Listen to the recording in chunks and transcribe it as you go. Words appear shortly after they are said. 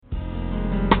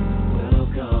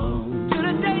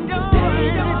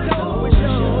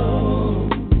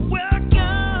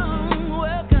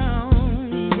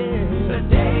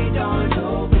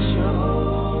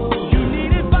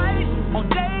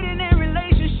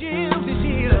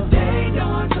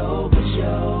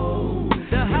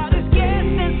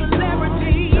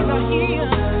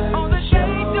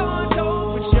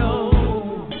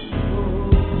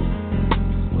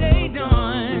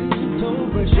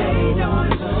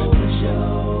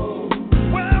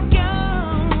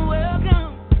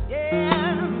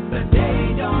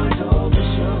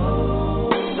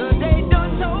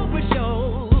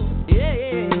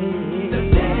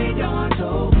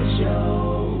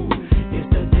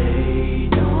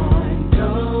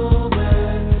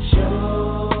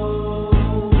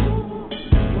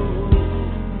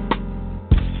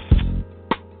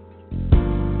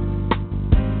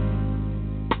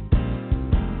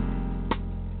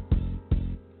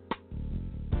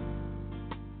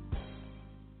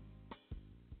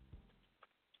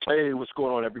Hey, what's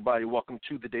going on, everybody? Welcome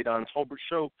to the Dedan Tolbert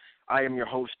Show. I am your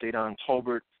host, Dedan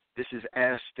Tolbert. This is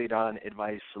Ask Dedan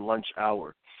Advice Lunch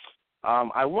Hour.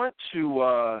 I want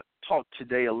to talk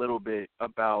today a little bit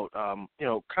about,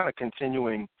 kind of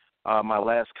continuing my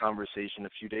last conversation a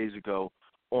few days ago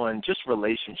on just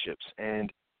relationships and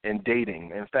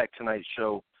dating. In fact, today's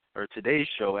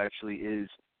show actually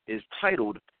is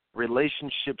titled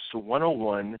Relationships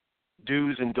 101,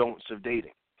 Do's and Don'ts of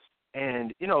Dating.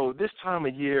 And, this time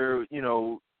of year,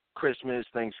 Christmas,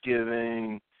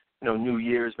 Thanksgiving, New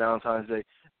Year's, Valentine's Day,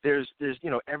 there's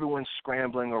everyone's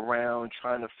scrambling around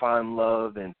trying to find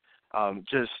love, and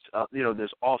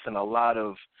there's often a lot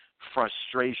of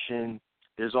frustration.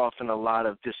 There's often a lot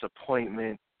of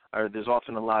disappointment, or there's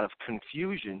often a lot of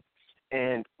confusion.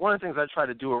 And one of the things I try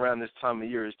to do around this time of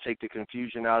year is take the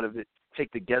confusion out of it,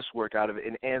 take the guesswork out of it,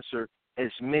 and answer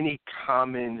as many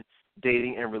common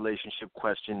dating and relationship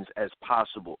questions as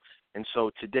possible. And so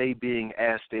today, being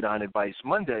Ask Dedan Advice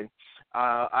Monday,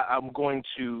 I'm going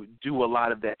to do a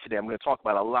lot of that today. I'm going to talk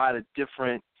about a lot of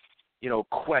different,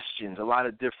 questions, a lot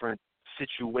of different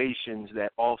situations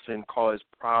that often cause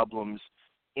problems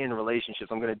in relationships.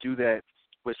 I'm going to do that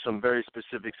with some very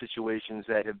specific situations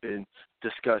that have been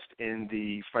discussed in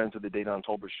the Friends of the Dedan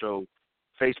Tolbert Show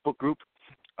Facebook group.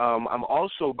 I'm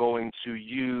also going to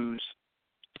use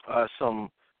some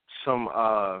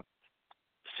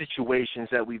situations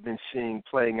that we've been seeing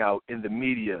playing out in the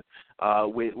media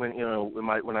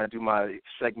when I do my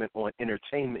segment on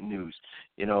entertainment news.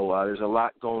 There's a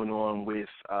lot going on with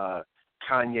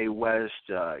Kanye West,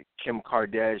 Kim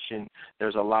Kardashian.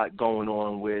 There's a lot going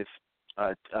on with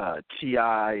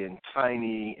T.I. and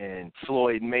Tiny and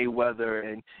Floyd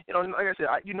Mayweather, and like I said,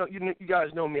 you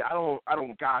guys know me. I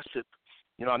don't gossip.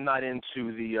 I'm not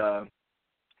into the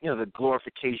the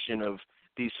glorification of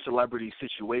these celebrity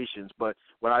situations, but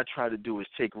what I try to do is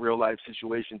take real life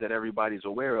situations that everybody's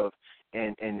aware of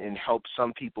and help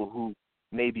some people who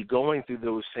may be going through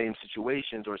those same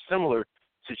situations or similar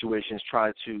situations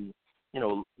try to,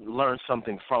 learn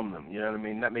something from them. You know what I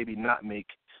mean? That maybe not make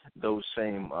those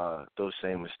same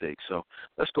mistakes. So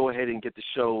let's go ahead and get the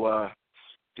show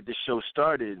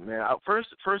started, man.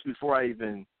 First, before I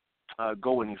even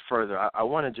go any further, I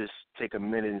want to just take a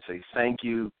minute and say thank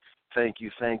you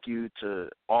to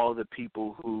all the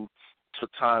people who took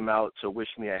time out to wish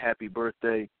me a happy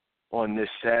birthday on this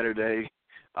Saturday.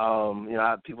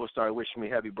 People started wishing me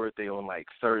happy birthday on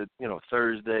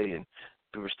Thursday, and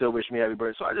people were still wishing me happy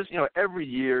birthday. So I just, every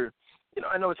year,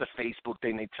 I know it's a Facebook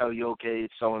thing. They tell you, okay,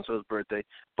 it's so-and-so's birthday.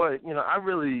 But, I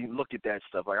really look at that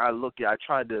stuff. I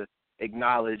tried to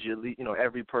acknowledge,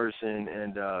 every person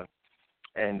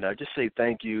and just say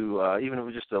thank you, even if it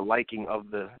was just a liking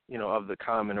of the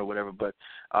comment or whatever. But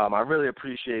I really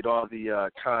appreciate all the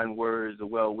kind words, the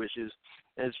well wishes.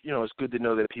 And it's good to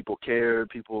know that people care,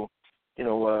 people,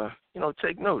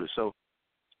 take notice. So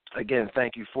again,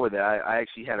 thank you for that. I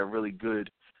actually had a really good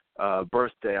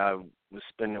birthday. I was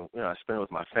spending it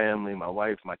with my family, my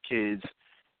wife, my kids.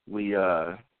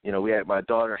 My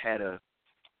daughter had a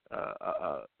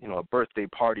birthday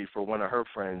party for one of her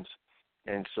friends.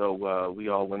 And so we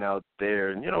all went out there,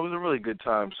 and it was a really good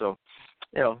time. So,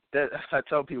 that I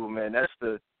tell people, man, that's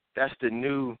the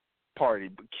new party.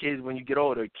 But kids, when you get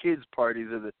older, kids' parties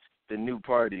are the new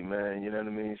party, man. You know what I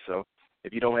mean? So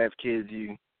if you don't have kids,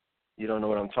 you don't know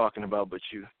what I'm talking about, but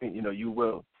you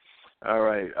will. All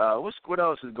right. What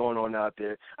else is going on out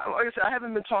there? Like I said, I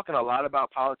haven't been talking a lot about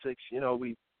politics.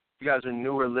 You guys are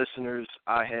newer listeners.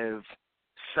 I have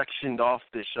sectioned off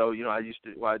this show.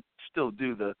 I still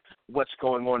do the what's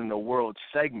going on in the world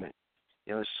segment.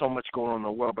 There's so much going on in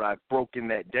the world, but I've broken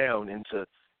that down into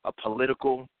a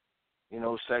political,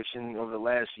 section. Over the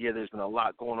last year, there's been a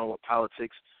lot going on with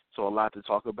politics, so a lot to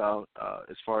talk about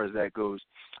as far as that goes.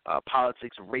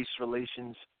 Politics, race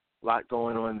relations, a lot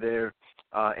going on there,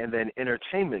 and then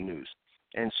entertainment news.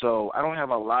 And so I don't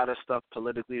have a lot of stuff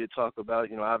politically to talk about.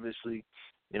 Obviously,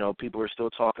 people are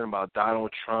still talking about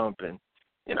Donald Trump, and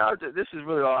this is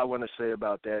really all I want to say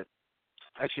about that.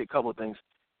 Actually, a couple of things.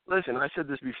 Listen, I said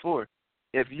this before.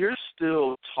 If you're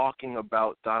still talking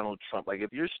about Donald Trump, like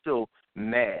if you're still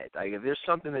mad, like if there's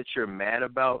something that you're mad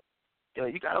about,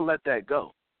 you got to let that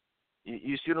go.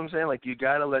 You see what I'm saying? Like you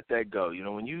got to let that go.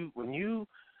 When you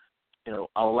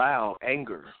allow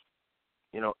anger,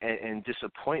 and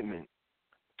disappointment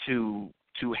to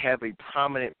have a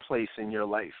prominent place in your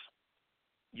life,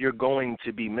 you're going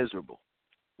to be miserable.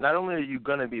 Not only are you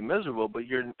going to be miserable, but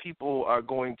people are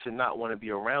going to not want to be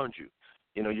around you.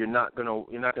 You're not going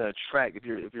to attract if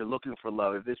you're looking for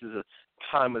love. If this is a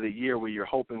time of the year where you're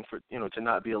hoping for to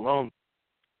not be alone,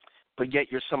 but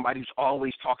yet you're somebody who's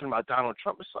always talking about Donald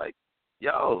Trump. It's like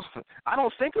yo, I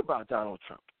don't think about Donald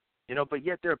Trump, but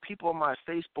yet there are people on my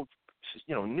Facebook,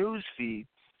 news feed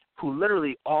who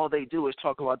literally all they do is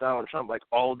talk about Donald Trump like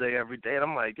all day, every day. And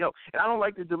I'm like, yo, and I don't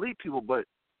like to delete people, but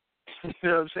you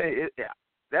know what I'm saying?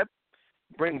 That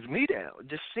brings me down,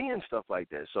 just seeing stuff like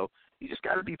that. So you just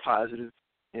got to be positive.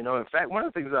 In fact, one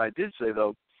of the things that I did say,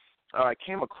 though, I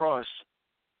came across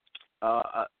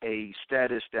a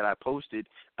status that I posted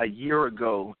a year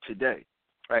ago today,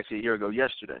 or actually a year ago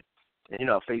yesterday. And,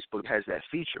 Facebook has that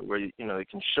feature where, it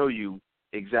can show you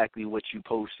exactly what you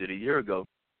posted a year ago.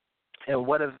 And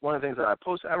one of the things that I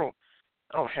posted, I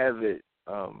don't have it,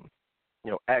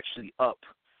 actually up,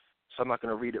 so I'm not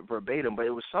going to read it verbatim, but it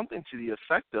was something to the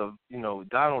effect of,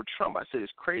 Donald Trump. I said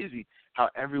it's crazy how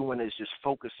everyone is just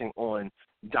focusing on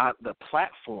the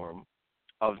platform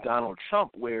of Donald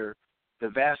Trump, where the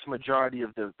vast majority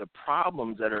of the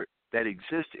problems that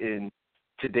exist in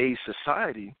today's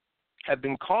society have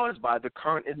been caused by the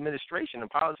current administration and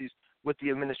policies with the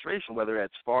administration, whether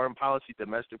that's foreign policy,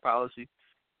 domestic policy,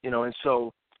 and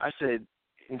so I said,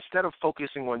 instead of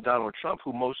focusing on Donald Trump,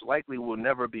 who most likely will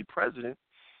never be president,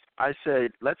 I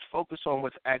said, let's focus on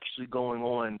what's actually going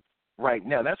on right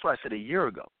now. That's what I said a year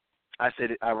ago. I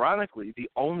said, ironically, the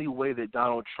only way that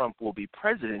Donald Trump will be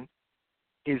president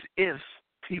is if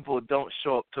people don't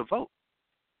show up to vote.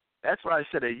 That's what I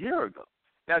said a year ago.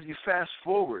 Now, if you fast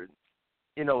forward,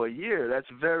 a year, that's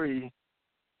very,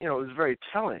 it's very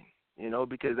telling,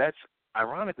 because that's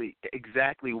ironically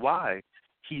exactly why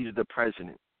he's the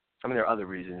president. I mean, there are other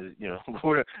reasons,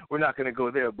 we're not going to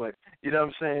go there, but you know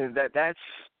what I'm saying? That's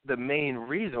the main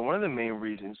reason, one of the main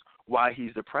reasons why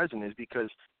he's the president is because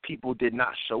people did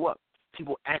not show up.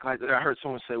 People act like, I heard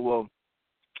someone say, well,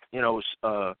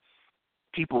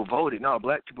 people voted. No,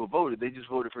 black people voted. They just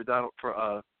voted for Donald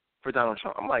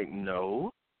Trump. I'm like,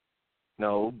 no,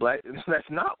 black. That's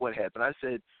not what happened. I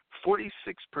said 46%,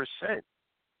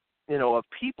 of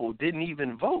people didn't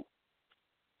even vote.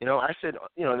 I said,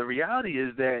 the reality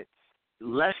is that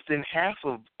less than half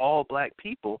of all black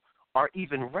people are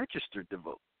even registered to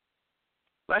vote.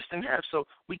 Less than half. So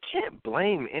we can't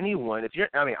blame anyone.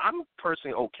 I'm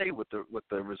personally okay with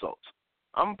the results.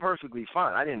 I'm perfectly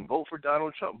fine. I didn't vote for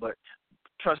Donald Trump, but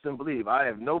trust and believe, I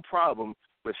have no problem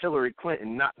with Hillary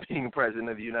Clinton not being president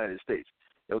of the United States.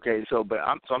 Okay, so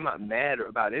I'm not mad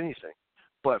about anything.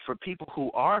 But for people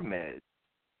who are mad,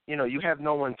 you have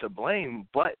no one to blame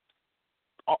but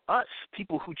us,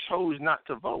 people who chose not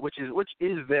to vote, which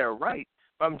is their right.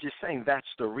 But I'm just saying that's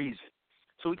the reason.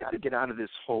 So we got to get out of this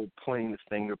whole playing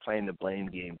the blame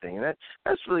game thing, and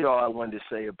that's really all I wanted to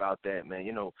say about that, man.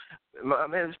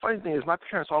 The funny thing is, my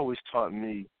parents always taught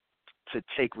me to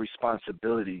take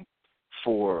responsibility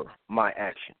for my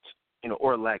actions,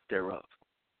 or lack thereof,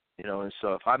 And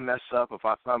so if I mess up, if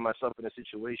I find myself in a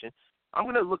situation, I'm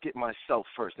going to look at myself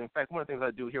first. In fact, one of the things I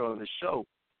do here on this show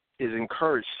is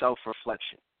encourage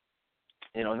self-reflection,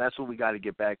 and that's what we got to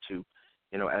get back to,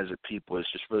 as a people.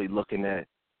 It's just really looking at,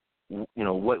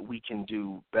 what we can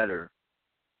do better.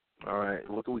 All right,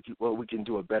 what we can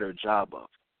do a better job of.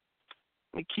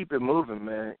 Let me keep it moving,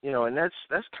 man. And that's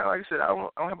kind of like I said. I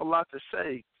don't have a lot to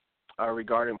say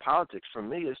regarding politics. For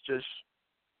me, it's just,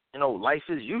 life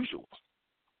as usual.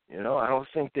 I don't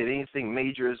think that anything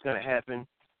major is going to happen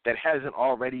that hasn't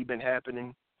already been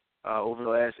happening over the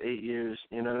last 8 years.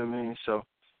 You know what I mean? So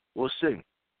we'll see.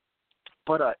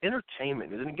 But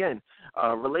entertainment, and again,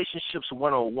 relationships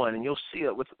 101, and you'll see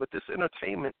it with this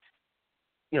entertainment,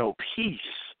 piece.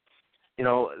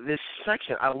 This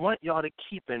section, I want y'all to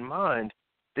keep in mind,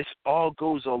 this all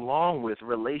goes along with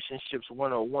relationships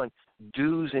 101,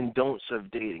 do's and don'ts of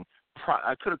dating.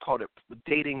 I could have called it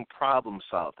dating problem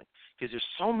solving, because there's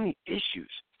so many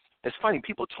issues. It's funny,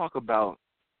 people talk about,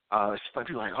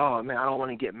 people are like, oh man, I don't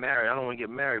want to get married,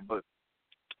 but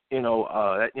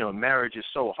marriage is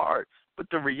so hard. But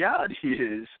the reality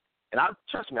is, and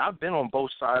trust me, I've been on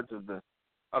both sides of the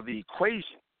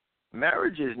equation.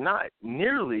 Marriage is not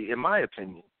nearly, in my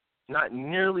opinion, not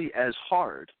nearly as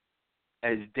hard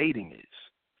as dating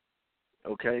is.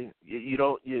 Okay,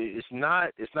 it's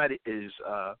not as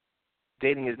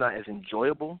dating is not as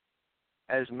enjoyable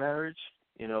as marriage.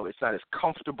 It's not as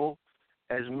comfortable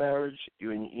as marriage.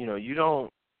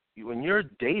 When you're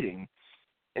dating,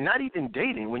 and not even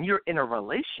dating, when you're in a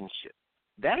relationship,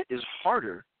 that is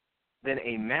harder than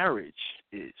a marriage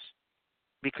is.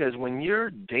 Because when you're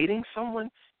dating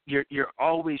someone, you're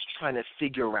always trying to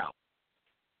figure out,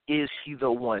 is he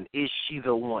the one? Is she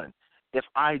the one? If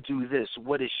I do this,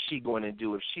 what is she going to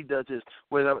do? If she does this,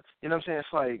 you know what I'm saying? It's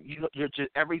like you're just,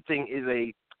 everything is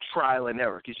a trial and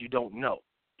error because you don't know.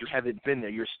 You haven't been there.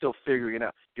 You're still figuring it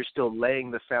out. You're still laying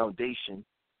the foundation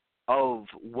of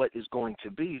what is going to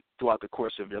be throughout the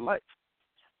course of your life.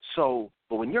 So,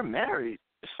 but when you're married,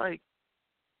 it's like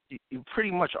you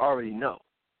pretty much already know.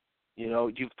 You know,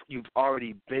 you've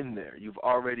already been there. You've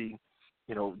already,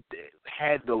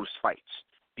 had those fights.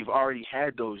 You've already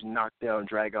had those knockdown,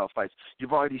 drag-out fights.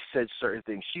 You've already said certain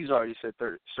things. She's already said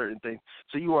certain things.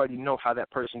 So you already know how that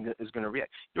person is going to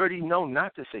react. You already know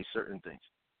not to say certain things.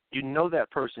 You know that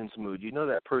person's mood. You know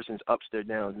that person's ups, their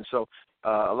downs. And so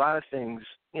a lot of things,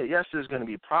 yes, there's going to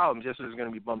be problems. Yes, there's going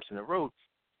to be bumps in the road.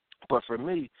 But for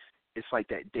me, it's like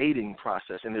that dating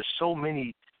process. And there's so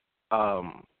many,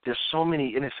 and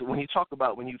it's, when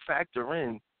you factor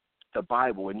in the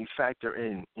Bible, and you factor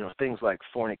in, things like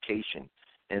fornication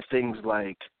and things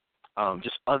like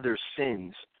just other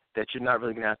sins that you're not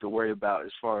really going to have to worry about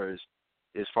as far as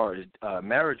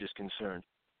marriage is concerned.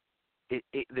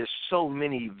 There's so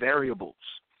many variables,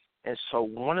 and so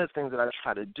one of the things that I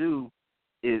try to do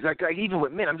is like even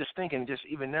with men, I'm just thinking, just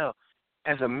even now,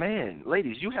 as a man,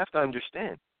 ladies, you have to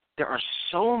understand there are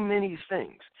so many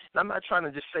things. And I'm not trying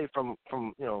to just say from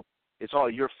it's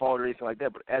all your fault or anything like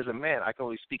that, but as a man, I can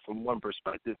only speak from one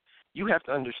perspective. You have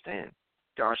to understand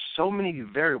there are so many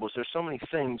variables. There's so many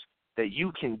things that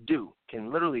you can do,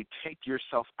 can literally take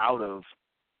yourself out of,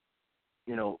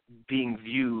 being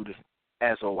viewed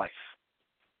as a wife.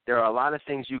 There are a lot of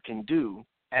things you can do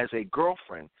as a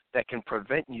girlfriend that can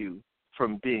prevent you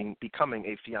from becoming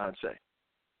a fiance.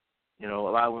 A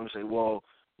lot of women say, well,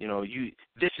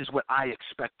 this is what I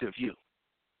expect of you.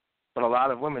 But a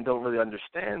lot of women don't really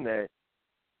understand that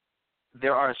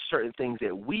there are certain things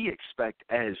that we expect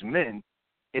as men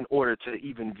in order to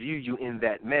even view you in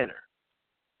that manner.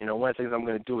 One of the things I'm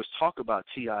going to do is talk about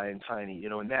T.I. and Tiny,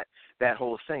 and that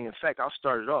whole thing. In fact, I'll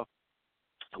start it off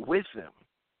with them.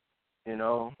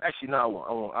 Actually, no, I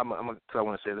won't. Because I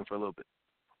want to say them for a little bit.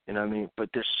 You know what I mean? But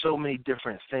there's so many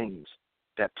different things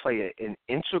that play an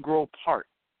integral part,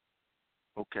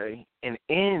 okay, and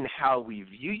in how we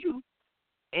view you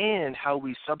and how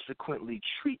we subsequently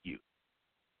treat you.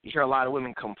 You hear a lot of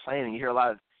women complaining. You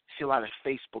see a lot of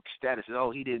Facebook statuses.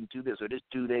 Oh, he didn't do this, or this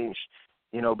dude ain't.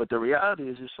 But the reality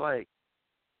is, it's like,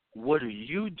 what are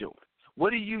you doing?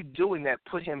 What are you doing that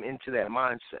put him into that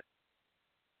mindset?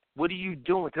 What are you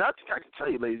doing? Because I can tell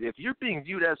you, ladies, if you're being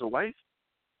viewed as a wife,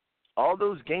 all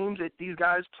those games that these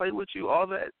guys play with you, all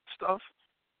that stuff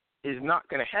is not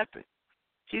going to happen.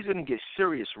 He's going to get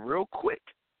serious real quick.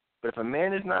 But if a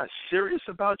man is not serious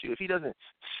about you, if he doesn't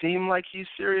seem like he's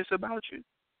serious about you,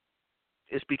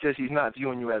 it's because he's not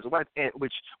viewing you as a wife, and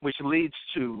which leads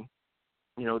to,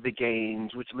 the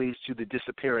games, which leads to the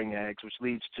disappearing acts, which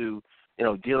leads to,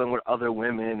 dealing with other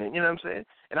women, and you know what I'm saying?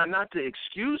 And I'm not to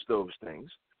excuse those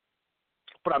things,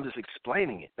 but I'm just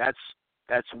explaining it. That's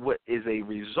what is a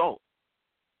result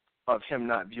of him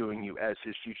not viewing you as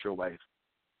his future wife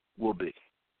will be.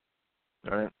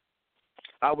 All right?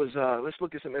 Let's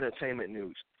look at some entertainment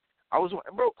news. I was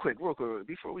real quick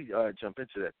before we jump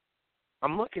into that.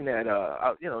 I'm looking at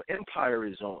Empire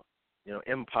is on.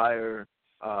 Empire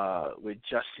with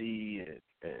Jussie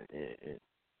and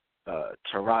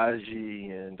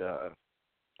Taraji and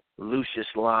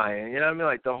Lucius Lyon. You know what I mean?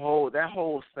 Like that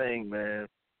whole thing, man.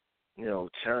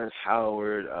 Terrence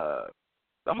Howard,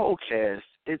 the whole cast.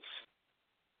 It's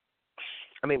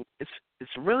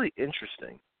really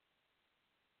interesting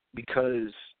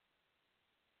because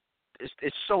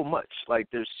it's so much. Like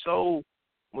there's so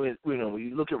when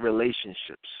you look at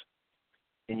relationships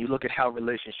and you look at how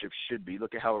relationships should be,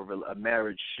 look at how a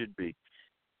marriage should be.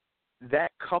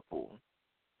 That couple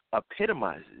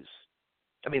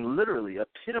literally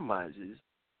epitomizes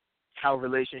how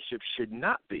relationships should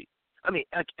not be.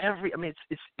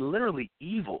 It's literally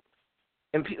evil.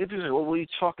 And people say, well, what are you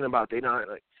talking about? They not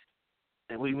like,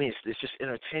 and what do you mean? It's just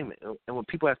entertainment. And what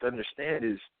people have to understand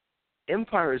is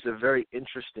Empire is a very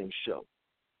interesting show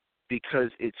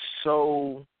because it's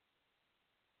so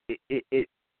it's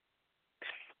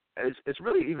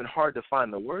really even hard to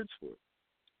find the words for it.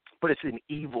 But it's an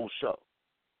evil show.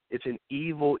 It's an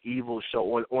evil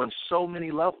show on so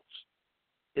many levels.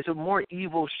 It's a more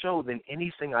evil show than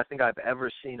anything I think I've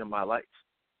ever seen in my life.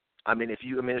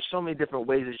 There's so many different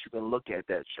ways that you can look at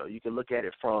that show. You can look at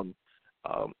it from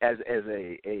as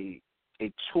a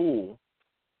tool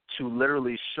to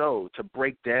literally to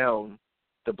break down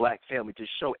the black family, to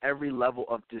show every level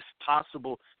of this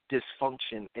possible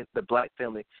dysfunction the black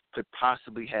family could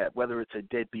possibly have, whether it's a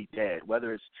deadbeat dad,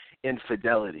 whether it's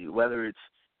infidelity, whether it's,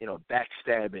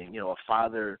 backstabbing, a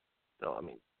father,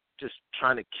 just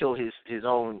trying to kill his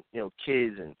own,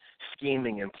 kids and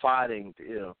scheming and plotting,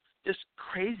 just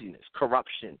craziness,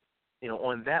 corruption,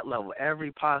 on that level,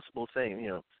 every possible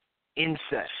thing,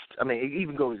 incest, I mean, it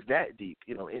even goes that deep.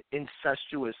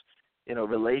 Incestuous,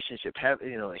 relationship. Have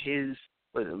his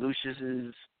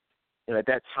Lucius's, at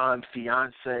that time,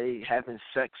 fiance having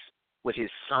sex with his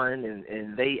son,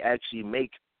 and they actually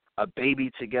make a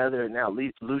baby together. And now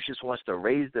Lucius wants to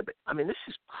raise the. I mean, this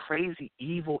is crazy,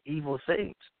 evil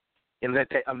things,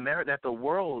 that the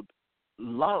world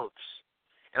loves.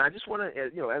 And I just want to,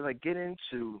 as I get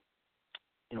into,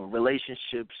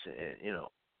 relationships and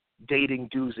dating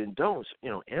do's and don'ts,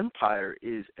 Empire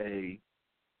is an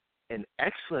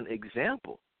excellent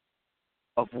example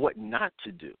of what not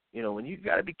to do. When you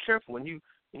got to be careful when you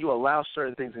allow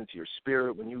certain things into your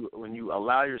spirit, when you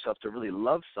allow yourself to really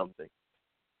love something,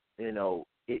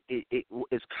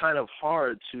 it's kind of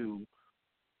hard to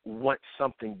want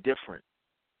something different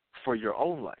for your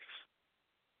own life.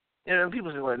 And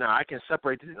people say, well, no, I can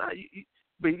separate this. No,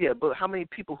 but how many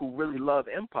people who really love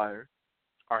Empire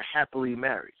are happily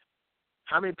married?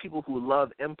 How many people who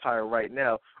love Empire right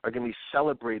now are going to be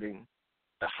celebrating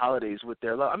the holidays with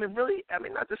their love? I mean, really,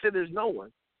 not to say there's no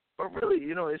one, but really,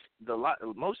 it's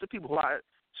most of the people who I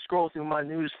scroll through my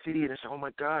news feed and say, oh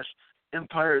my gosh,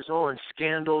 Empire's on,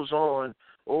 Scandal's on.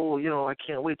 Oh, I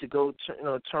can't wait to go,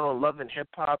 turn on Love and Hip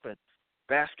Hop and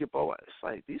basketball. It's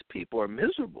like these people are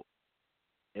miserable,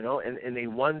 and they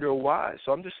wonder why.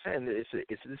 So I'm just saying that this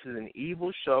is an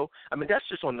evil show. I mean, that's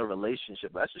just on the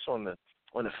relationship. That's just on the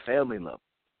family level.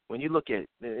 When you look at,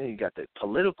 you got the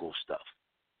political stuff.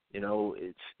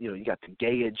 It's you got the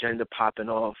gay agenda popping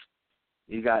off.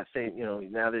 You got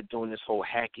now they're doing this whole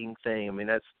hacking thing. I mean,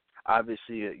 that's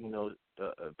obviously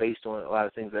based on a lot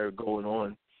of things that are going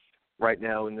on right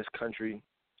now in this country.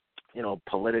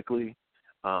 Politically,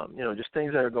 just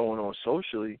things that are going on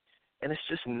socially, and it's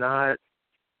just not.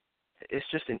 It's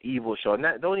just an evil show. And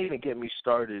don't even get me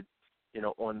started,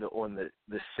 on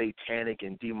the satanic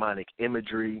and demonic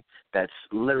imagery that's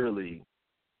literally,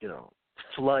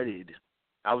 flooded.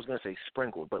 I was gonna say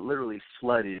sprinkled, but literally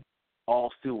flooded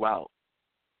all throughout.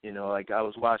 Like I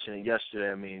was watching it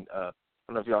yesterday. I mean, I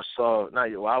don't know if y'all saw.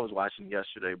 I was watching it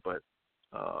yesterday, but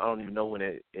I don't even know when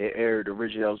it aired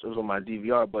originally. It was on my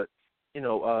DVR, but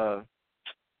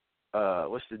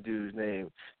what's the dude's name?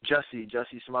 Jussie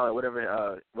Smollett,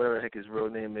 whatever the heck his real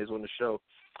name is on the show,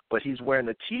 but he's wearing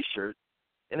a T-shirt,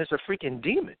 and it's a freaking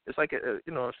demon. It's like a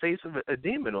face of a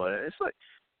demon on it. It's like,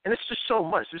 and it's just so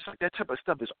much. It's like that type of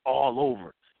stuff is all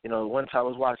over. One time I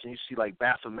was watching, you see like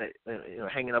Baphomet,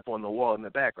 hanging up on the wall in the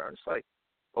background. It's like,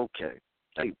 okay,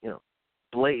 like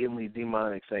blatantly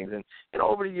demonic things. And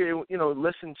over the year,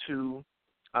 listen to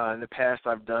in the past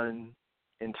I've done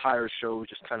entire shows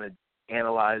just kind of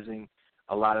analyzing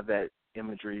a lot of that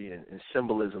imagery and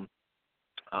symbolism.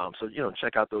 So,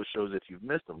 check out those shows if you've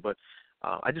missed them. But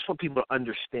I just want people to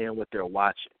understand what they're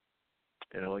watching.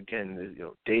 Again,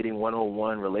 dating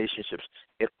 101, relationships,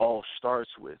 it all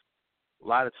starts with, a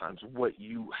lot of times, what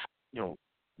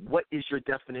what is your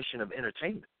definition of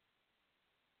entertainment?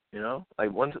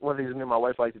 Like one of the things me and my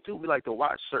wife like to do, we like to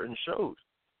watch certain shows.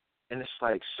 And it's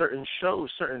like certain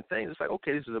shows, certain things, it's like,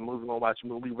 okay, this is a movie, we're going to watch a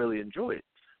movie, we really enjoy it.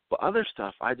 But other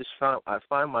stuff, I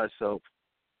find myself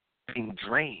being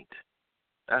drained.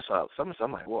 That's how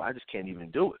I'm like, well, I just can't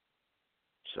even do it.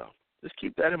 So just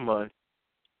keep that in mind.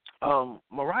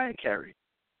 Mariah Carey.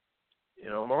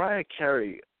 Mariah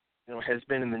Carey, has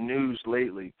been in the news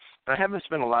lately. I haven't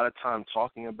spent a lot of time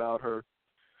talking about her.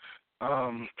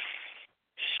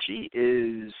 She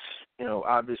is,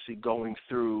 obviously going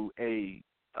through a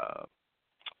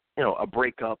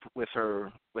breakup with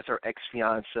her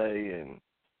ex-fiance, and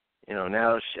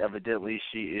now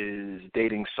she is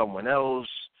dating someone else.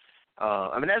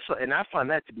 And I find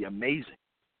that to be amazing.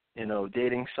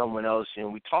 Dating someone else.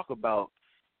 We talk about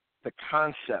the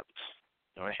concept.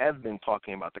 I have been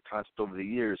talking about the concept over the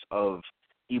years of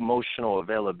emotional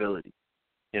availability,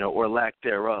 or lack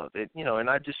thereof. And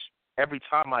I just, every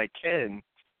time I can,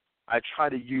 I try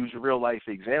to use real life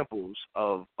examples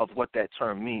of what that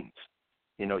term means.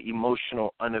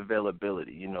 Emotional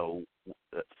unavailability. And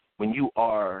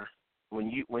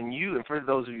for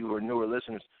those of you who are newer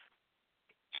listeners,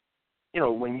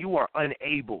 when you are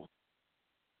unable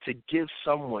to give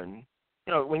someone,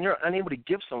 when you're unable to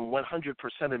give someone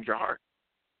 100% of your heart,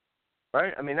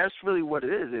 right? I mean, that's really what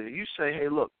it is. If you say, hey,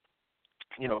 look,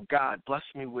 God bless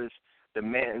me with the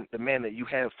man that you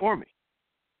have for me,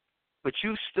 but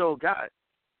you still got,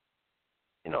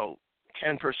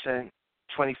 10%,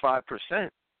 25%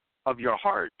 of your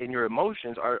heart and your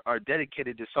emotions are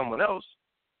dedicated to someone else.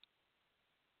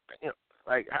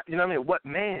 What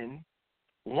man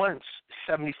wants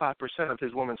 75% of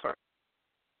his woman's heart?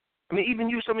 I mean,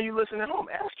 even some of you listening at home,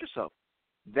 ask yourself,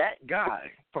 that guy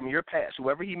from your past,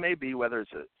 whoever he may be, whether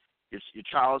it's your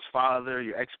child's father,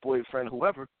 your ex-boyfriend,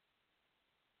 whoever,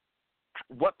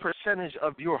 what percentage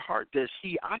of your heart does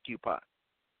he occupy?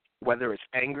 Whether it's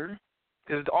anger,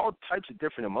 because there's all types of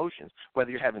different emotions,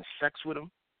 whether you're having sex with him,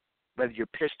 whether you're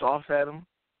pissed off at him,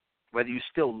 whether you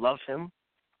still love him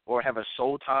or have a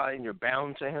soul tie and you're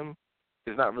bound to him.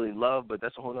 It's not really love, but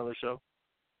that's a whole other show.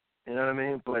 You know what I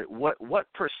mean? But what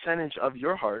percentage of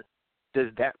your heart does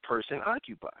that person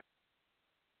occupy?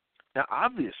 Now,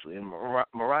 obviously, in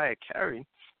Mariah Carey,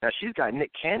 now she's got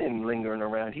Nick Cannon lingering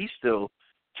around. He's still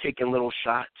taking little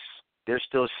shots. They're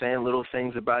still saying little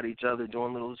things about each other,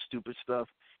 doing little stupid stuff.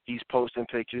 He's posting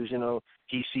pictures.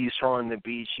 He sees her on the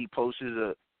beach. He posts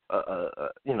a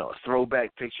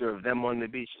throwback picture of them on the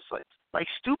beach. It's like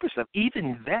stupid stuff.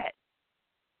 Even that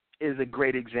is a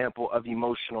great example of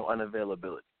emotional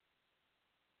unavailability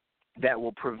that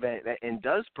will prevent and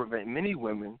does prevent many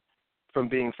women from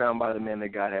being found by the man that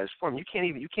God has for them. You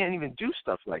can't even do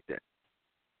stuff like that,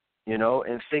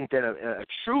 and think that a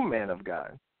true man of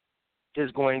God is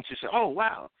going to say, oh,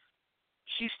 wow,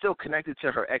 she's still connected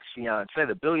to her ex-fiancé,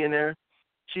 the billionaire.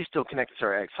 She's still connected to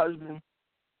her ex-husband.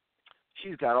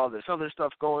 She's got all this other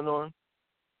stuff going on.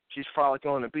 She's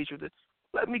frolicking on the beach with it.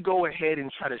 Let me go ahead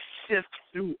and try to sift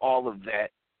through all of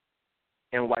that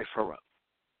and wife her up.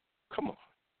 Come on.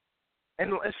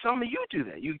 And some of you do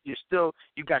that. You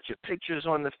got your pictures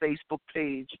on the Facebook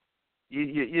page.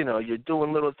 You're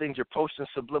doing little things. You're posting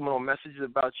subliminal messages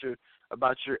about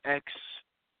your ex.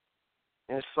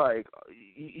 And it's like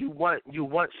you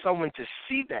want someone to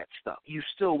see that stuff. You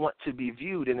still want to be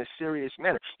viewed in a serious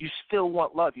manner. You still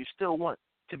want love. You still want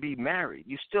to be married.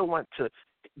 You still want to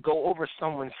go over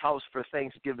someone's house for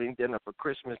Thanksgiving dinner, for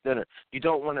Christmas dinner. You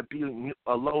don't want to be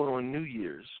alone on New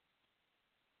Year's.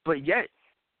 But yet,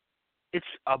 it's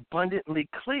abundantly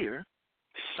clear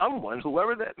someone,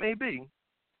 whoever that may be,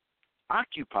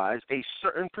 occupies a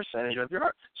certain percentage of your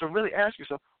heart. So really ask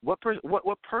yourself, what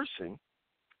person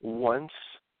wants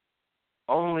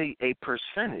only a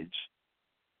percentage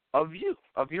of you,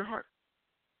 of your heart?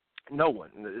 No one.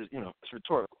 It's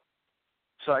rhetorical.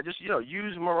 So I just,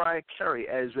 use Mariah Carey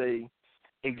as a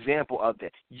example of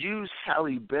that. Use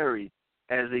Halle Berry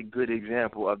as a good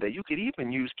example of that. You could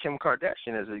even use Kim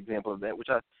Kardashian as an example of that, which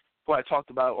I talked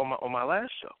about on my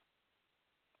last show.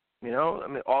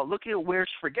 Look at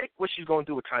forget what she's going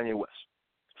to do with Kanye West.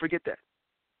 Forget that.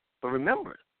 But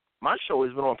remember, my show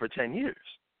has been on for 10 years.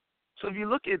 So if you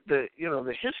look at the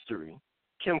history,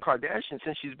 Kim Kardashian,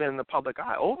 since she's been in the public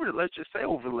eye, let's just say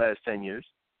over the last 10 years,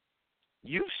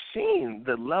 you've seen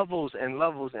the levels and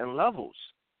levels and levels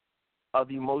of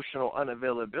emotional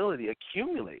unavailability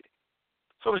accumulating.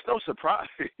 So it's no surprise.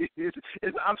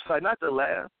 I'm sorry, not to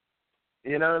laugh.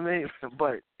 You know what I mean?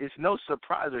 But it's no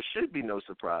surprise, or should be no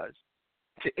surprise,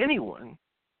 to anyone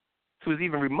who's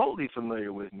even remotely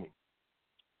familiar with me,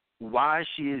 why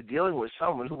she is dealing with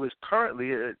someone who is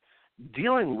currently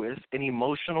dealing with an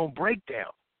emotional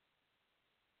breakdown.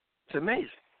 It's amazing.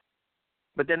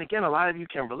 But then again, a lot of you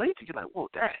can relate to it. You're like, whoa,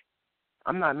 dang,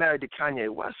 I'm not married to Kanye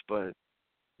West, but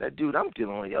that dude I'm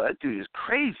dealing with, that dude is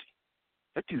crazy.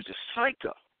 That dude's a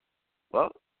psycho.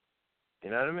 Well, you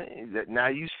know what I mean? Now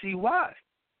you see why.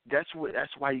 That's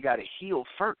why you got to heal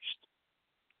first.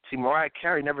 See, Mariah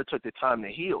Carey never took the time to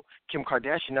heal. Kim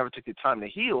Kardashian never took the time to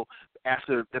heal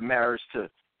after the marriage to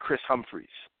Chris Humphries.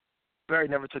 Berry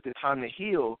never took the time to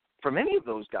heal from any of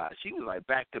those guys. She was like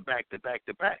back to back to back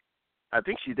to back. I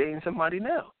think she's dating somebody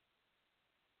now.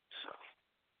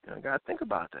 So, got to think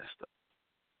about that stuff.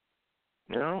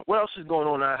 What else is going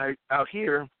on out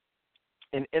here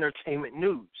in entertainment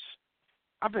news?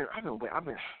 I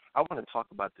want to talk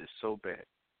about this so bad.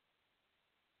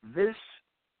 This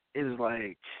is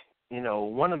like,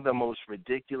 one of the most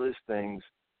ridiculous things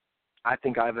I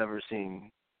think I've ever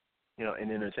seen, in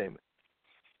entertainment.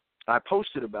 I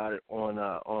posted about it on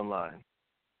online.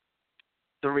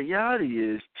 The reality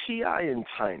is T.I. and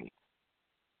Tiny.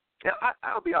 Now,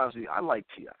 I'll be honest with you, I like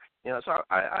T.I. So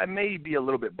I may be a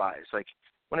little bit biased. Like,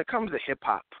 when it comes to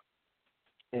hip-hop,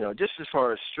 just as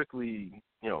far as strictly,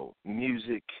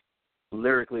 music,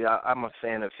 lyrically, I'm a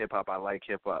fan of hip-hop. I like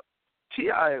hip-hop.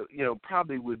 T.I.,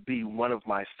 probably would be one of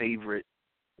my favorite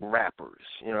rappers,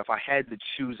 if I had to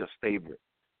choose a favorite.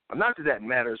 Not that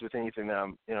matters with anything that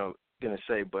I'm, going to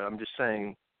say, but I'm just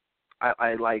saying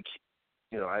I like,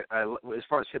 as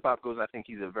far as hip-hop goes, I think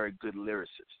he's a very good lyricist.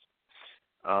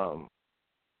 So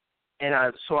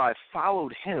I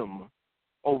followed him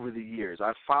over the years.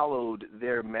 I followed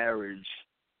their marriage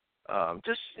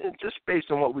just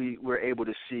based on what we were able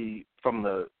to see from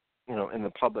the, in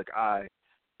the public eye.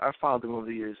 I followed them over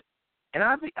the years. And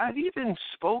I've even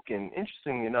spoken,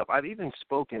 interestingly enough,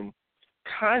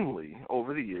 kindly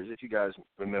over the years, if you guys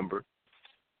remember,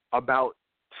 about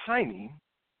Tiny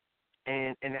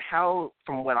and how,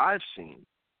 from what I've seen,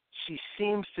 she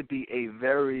seems to be a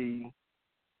very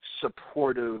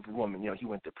supportive woman. He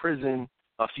went to prison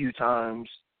a few times.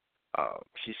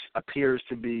 She appears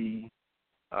to be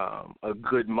a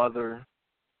good mother.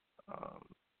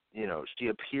 She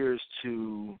appears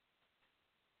to,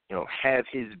 have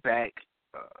his back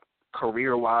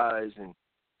career-wise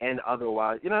and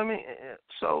otherwise. You know what I mean?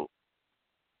 So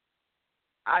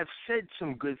I've said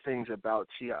some good things about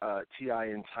T.I.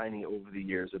 and Tiny over the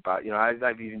years. About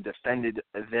I've even defended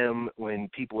them when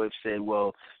people have said,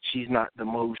 well, she's not the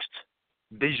most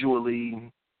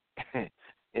visually,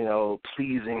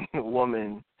 pleasing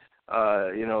woman,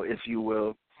 if you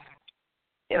will.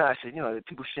 I said,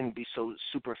 people shouldn't be so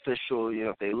superficial.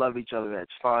 If they love each other, that's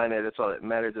fine. That's all that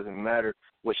matters. It doesn't matter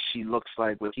what she looks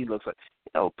like, what he looks like.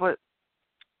 But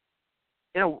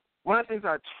one of the things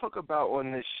I talk about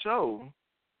on this show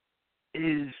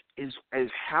is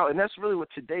how, and that's really what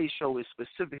today's show is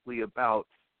specifically about,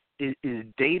 is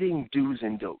dating do's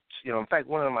and don'ts. In fact,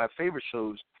 one of my favorite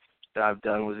shows that I've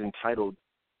done was entitled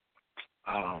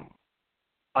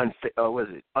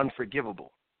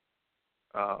Unforgivable.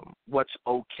 What's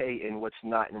okay and what's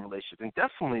not in a relationship. And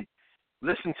definitely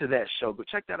listen to that show. Go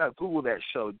check that out. Google that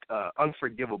show,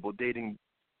 Unforgivable, dating,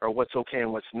 or what's okay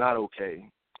and what's not okay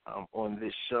on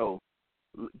this show.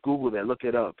 Google that, look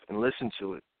it up, and listen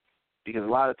to it. Because a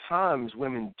lot of times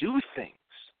women do things.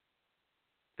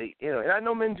 And I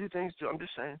know men do things too, I'm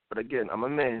just saying. But again, I'm a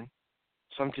man.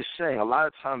 So I'm just saying, a lot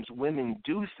of times women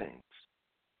do things,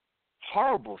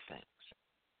 horrible things.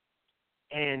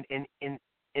 And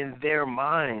in their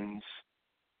minds,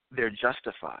 they're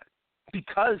justified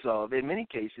because of, in many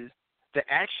cases, the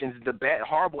actions, the bad,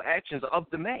 horrible actions of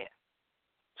the man.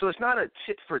 So it's not a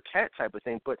tit-for-tat type of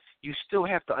thing, but you still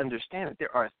have to understand that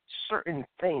there are certain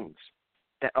things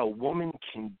that a woman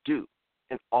can do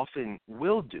and often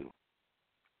will do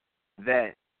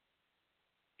that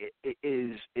it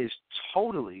is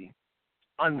totally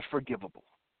unforgivable.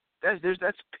 That's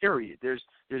period. There's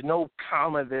no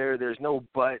comma there. There's no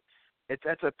but.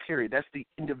 That's a period. That's the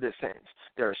end of the sentence.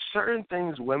 There are certain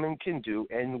things women can do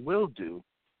and will do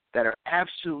that are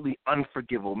absolutely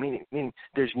unforgivable, meaning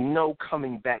there's no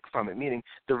coming back from it, meaning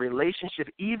the relationship,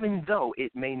 even though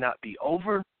it may not be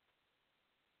over,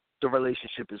 the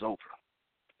relationship is over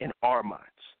in our minds.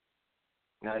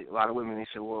 Now, a lot of women, they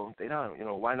say, well, they don't,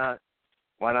 why not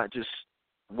just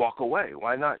walk away?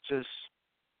 Why not just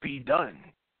be done?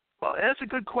 Well, that's a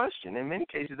good question. In many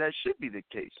cases, that should be the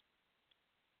case.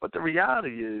 But the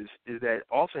reality is that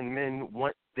often men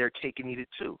want their cake and eat it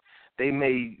too. They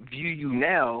may view you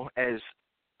now as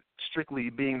strictly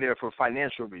being there for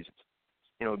financial reasons,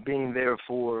 being there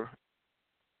for,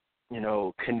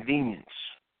 convenience,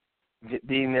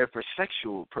 being there for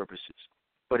sexual purposes.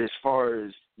 But as far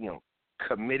as,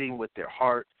 committing with their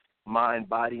heart, mind,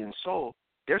 body, and soul,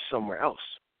 they're somewhere else.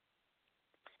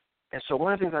 And so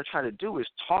one of the things I try to do is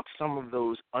talk some of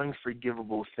those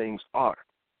unforgivable things are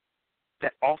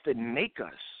that often make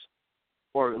us,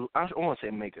 or I don't want to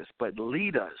say make us, but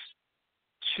lead us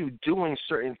to doing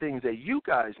certain things that you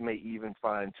guys may even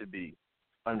find to be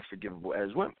unforgivable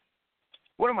as women.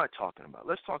 What am I talking about?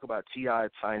 Let's talk about T.I.,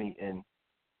 Tiny,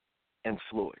 and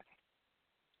Floyd.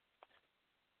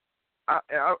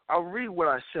 I'll read what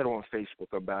I said on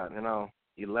Facebook about it, and I'll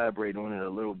elaborate on it a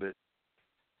little bit.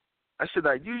 I said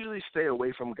I usually stay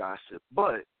away from gossip,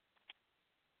 but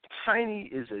Tiny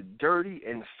is a dirty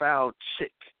and foul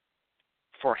chick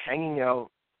for hanging out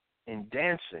and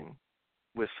dancing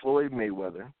with Floyd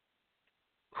Mayweather,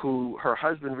 who her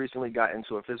husband recently got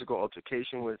into a physical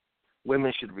altercation with.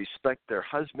 Women should respect their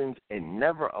husbands and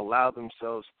never allow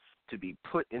themselves to be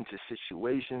put into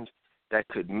situations that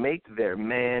could make their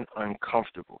man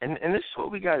uncomfortable. And this is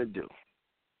what we got to do.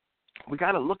 We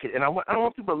got to look at it. And I don't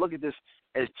want people to look at this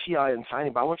as T.I. and Tiny,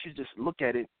 but I want you to just look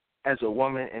at it as a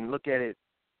woman and look at it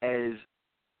as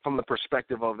from the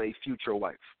perspective of a future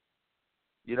wife.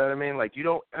 You know what I mean? Like, you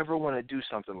don't ever want to do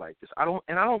something like this. I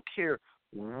don't care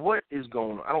what is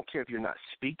going on. I don't care if you're not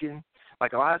speaking.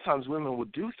 Like, a lot of times women will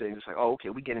do things. It's like, oh, okay,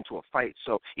 we get into a fight.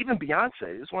 So even Beyonce,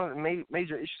 it's one of the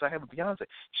major issues I have with Beyonce.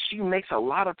 She makes a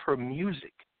lot of her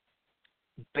music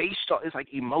based on, it's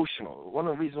like emotional. One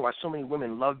of the reasons why so many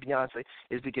women love Beyonce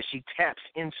is because she taps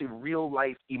into real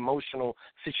life emotional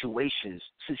situations.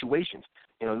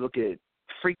 Look at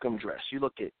Freakum Dress. You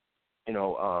look at,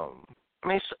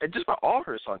 just about all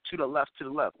her songs, To the Left,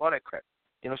 all that crap.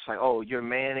 It's like, oh, your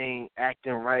man ain't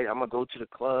acting right. I'm going to go to the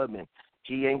club and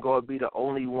he ain't going to be the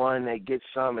only one that gets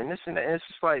some. And this and that. And it's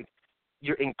just like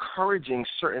you're encouraging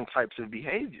certain types of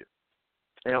behavior.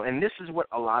 And this is what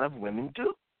a lot of women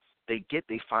do. They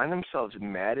find themselves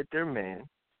mad at their man,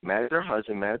 mad at their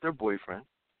husband, mad at their boyfriend,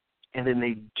 and then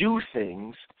they do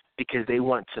things because they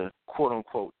want to, quote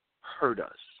unquote, hurt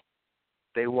us.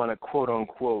 They want to, quote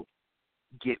unquote,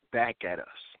 get back at us.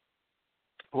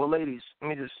 Well, ladies,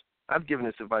 I've given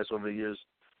this advice over the years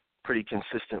pretty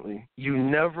consistently. You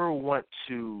never want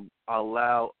to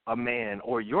allow a man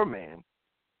or your man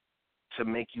to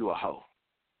make you a hoe.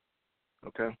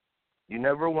 Okay? You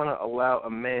never want to allow a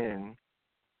man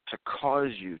to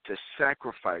cause you to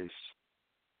sacrifice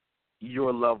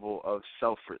your level of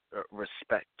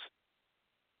self-respect,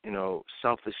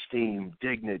 self-esteem,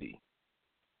 dignity,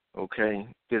 okay?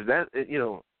 Because that,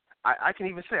 I can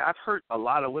even say I've hurt a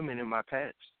lot of women in my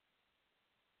past,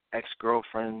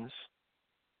 ex-girlfriends,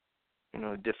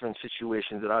 different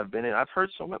situations that I've been in. I've hurt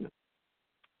some women.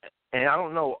 And I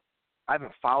don't know, I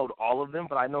haven't followed all of them,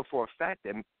 but I know for a fact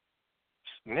that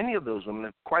many of those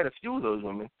women, quite a few of those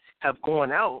women, have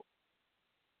gone out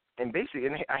and basically,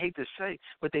 and I hate to say,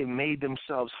 but they made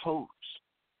themselves hoes,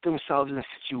 themselves in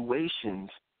situations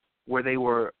where they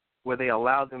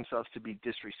allowed themselves to be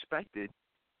disrespected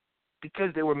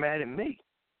because they were mad at me.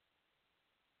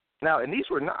 Now, and these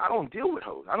were not, I don't deal with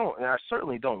hoes. I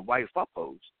certainly don't wife up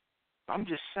hoes. I'm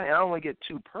just saying, I don't want to get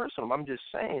too personal. I'm just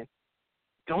saying,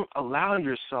 don't allow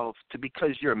yourself to,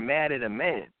 because you're mad at a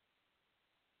man,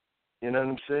 you know what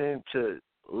I'm saying, to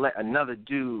let another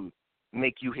dude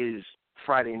make you his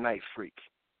Friday night freak,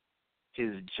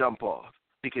 his jump off,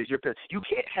 because you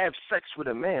can't have sex with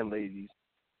a man, ladies,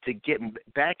 to get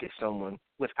back at someone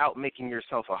without making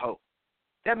yourself a hoe.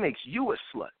 That makes you a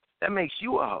slut. That makes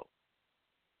you a hoe.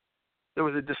 There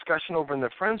was a discussion over in the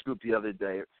friends group the other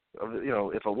day of,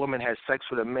 if a woman has sex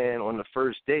with a man on the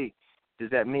first date, does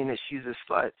that mean that she's a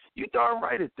slut? You darn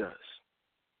right it does.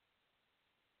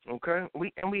 Okay?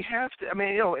 We have to,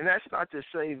 and that's not to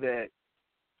say that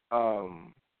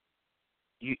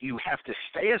you have to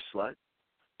stay a slut,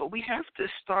 but we have to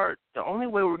start, the only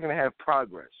way we're going to have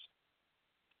progress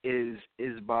is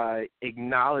by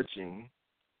acknowledging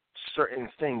certain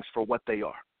things for what they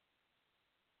are.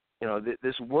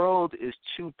 This world is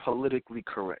too politically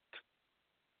correct.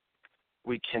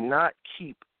 We cannot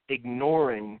keep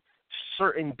ignoring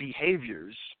certain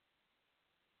behaviors,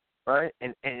 right,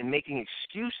 and making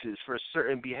excuses for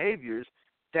certain behaviors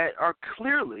that are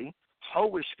clearly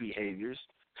hoish behaviors,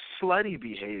 slutty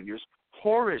behaviors,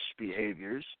 whorish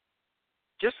behaviors.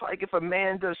 Just like if a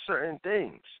man does certain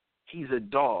things, he's a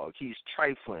dog, he's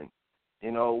trifling.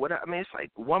 It's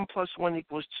like 1 + 1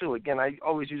 = 2. Again, I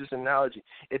always use this analogy.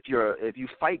 If you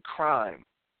fight crime,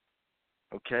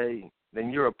 okay, then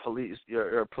you're a police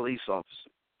officer.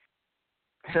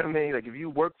 You know what I mean? Like if you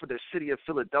work for the city of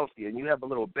Philadelphia and you have a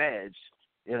little badge,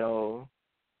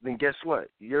 then guess what?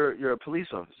 You're a police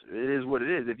officer. It is what it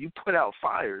is. If you put out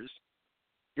fires,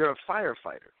 you're a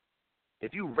firefighter.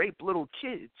 If you rape little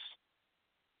kids,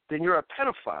 then you're a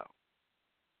pedophile.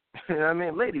 You know what I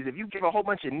mean? Ladies, if you give a whole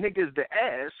bunch of niggas the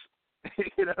ass,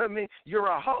 you know what I mean? You're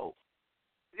a hoe.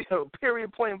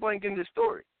 Period, point blank in this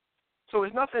story. So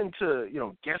it's nothing to,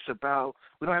 guess about.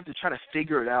 We don't have to try to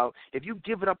figure it out. If you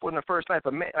give it up on the first night,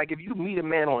 like if you meet a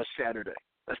man on a Saturday,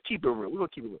 let's keep it real. We're going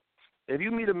to keep it real. If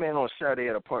you meet a man on Saturday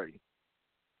at a party,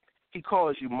 he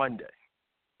calls you Monday.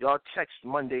 Y'all text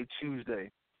Monday,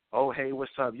 Tuesday. Oh, hey,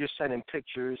 what's up? You're sending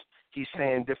pictures. He's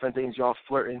saying different things. Y'all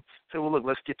flirting. Say, well, look,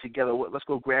 let's get together. Let's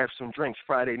go grab some drinks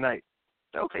Friday night.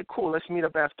 Okay, cool. Let's meet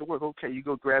up after work. Okay, you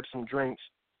go grab some drinks.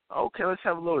 Okay, let's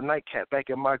have a little nightcap back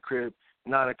at my crib,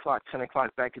 9 o'clock, 10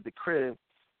 o'clock back at the crib.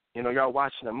 Y'all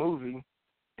watching a movie.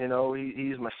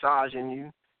 He's massaging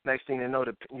you. Next thing you know,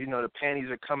 the panties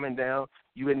are coming down.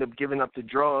 You end up giving up the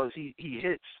drawers. He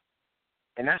hits.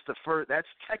 And that's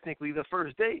technically the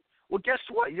first date. Well, guess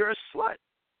what? You're a slut.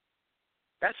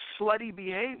 That's slutty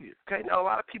behavior. Okay, now a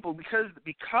lot of people, because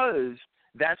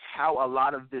that's how a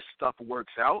lot of this stuff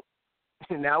works out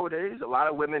nowadays. A lot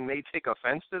of women may take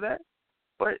offense to that,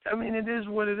 but it is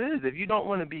what it is. If you don't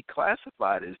want to be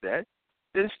classified as that,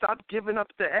 then stop giving up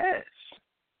the ass.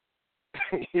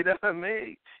 You know what I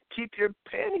mean? Keep your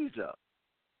panties up.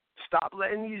 Stop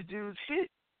letting these dudes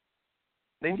hit.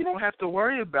 Then you don't have to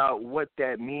worry about what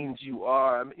that means you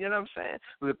are. You know what I'm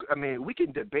saying? We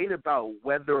can debate about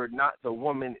whether or not the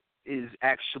woman is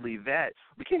actually that.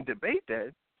 We can debate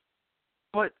that.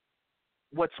 But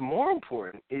what's more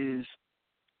important is,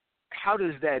 how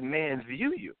does that man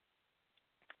view you?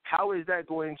 How is that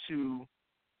going to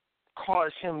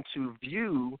cause him to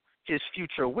view his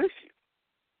future with you?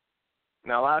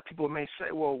 Now, a lot of people may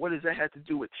say, well, what does that have to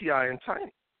do with T.I. and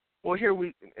Tiny? Well,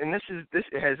 this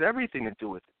has everything to do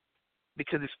with it,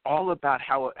 because it's all about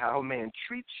how a man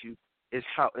treats you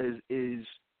is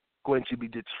going to be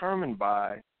determined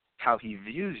by how he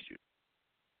views you.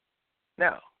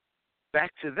 Now,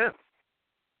 back to them.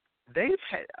 They've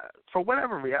had, for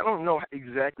whatever reason, I don't know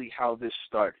exactly how this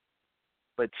started,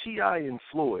 but T.I. and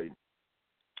Floyd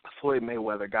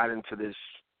Mayweather got into this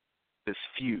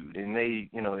feud, and they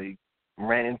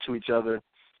ran into each other.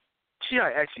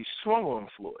 T.I. actually swung on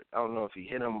Floyd. I don't know if he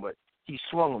hit him, but he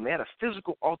swung him. They had a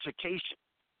physical altercation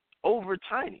over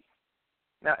Tiny.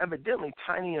 Now, evidently,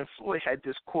 Tiny and Floyd had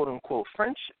this quote-unquote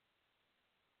friendship.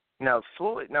 Now,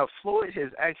 Floyd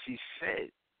has actually said,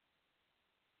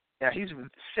 now he's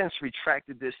since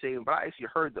retracted this statement, but I actually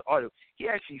heard the audio. He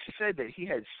actually said that he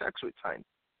had sex with Tiny.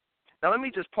 Now, let me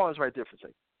just pause right there for a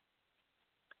second.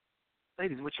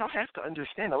 Ladies, what y'all have to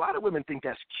understand, a lot of women think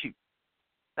that's cute.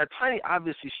 Now, Tiny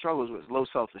obviously struggles with low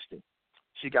self-esteem.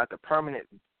 She got the permanent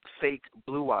fake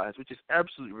blue eyes, which is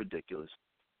absolutely ridiculous.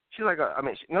 She's like,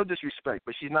 no disrespect,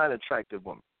 but she's not an attractive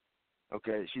woman.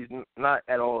 Okay, she's not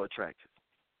at all attractive.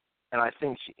 And I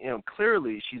think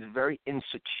clearly she's very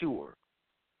insecure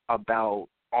about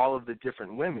all of the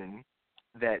different women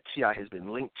that T.I. has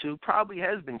been linked to, probably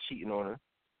has been cheating on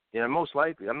her. Most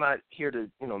likely. I'm not here to,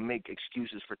 make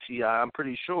excuses for T.I. I'm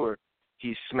pretty sure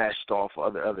he's smashed off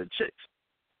other chicks.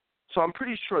 So I'm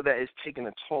pretty sure that is taking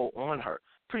a toll on her.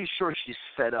 Pretty sure she's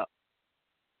fed up.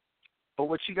 But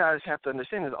what you guys have to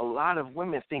understand is a lot of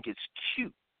women think it's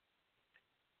cute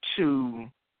to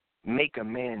make a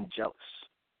man jealous.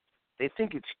 They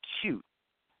think it's cute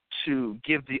to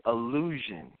give the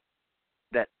illusion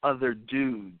that other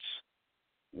dudes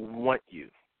want you.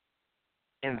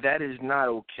 And that is not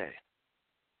okay.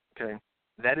 Okay?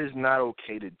 That is not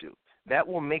okay to do. That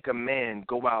will make a man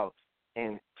go out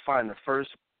and find the first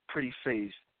pretty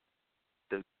face,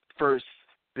 the first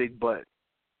big butt,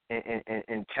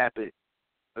 and tap it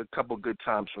a couple good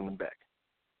times from the back.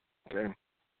 Okay?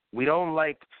 We don't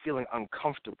like feeling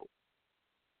uncomfortable.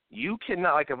 You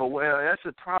cannot, that's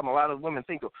the problem. A lot of women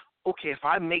think, okay, if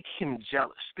I make him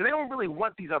jealous, because they don't really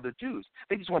want these other dudes.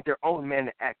 They just want their own man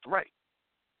to act right.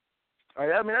 All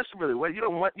right? That's really what you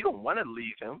don't want to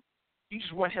leave him. You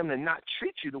just want him to not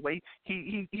treat you the way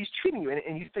he's treating you.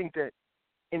 And you think that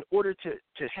in order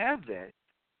to have that,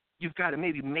 you've got to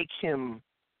maybe make him,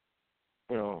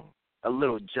 a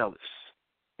little jealous.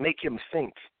 Make him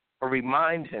think or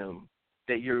remind him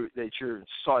that you're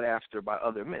sought after by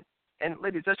other men. And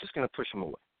ladies, that's just going to push him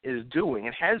away. It is doing,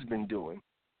 it has been doing,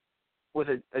 with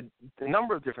a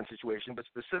number of different situations, but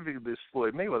specifically this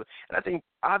Floyd Mayweather. And I think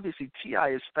obviously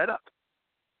T.I. is fed up.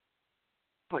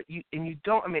 But you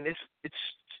don't.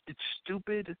 It's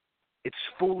stupid, it's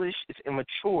foolish, it's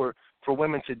immature for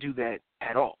women to do that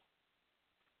at all.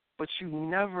 But you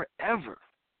never ever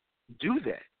do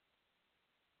that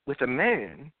with a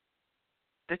man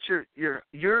that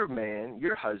your man,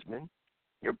 your husband,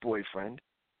 your boyfriend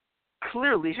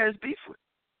clearly has beef with.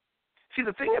 See,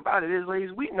 the thing about it is,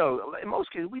 ladies, we know, in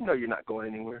most cases, we know you're not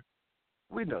going anywhere.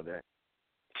 We know that.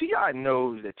 T.I.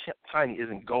 knows that Tiny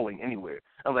isn't going anywhere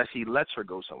unless he lets her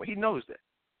go somewhere. He knows that.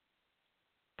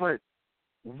 But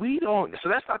we don't, so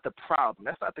that's not the problem.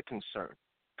 That's not the concern.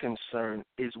 Concern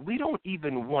is we don't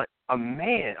even want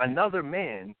another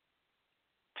man,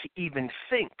 to even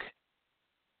think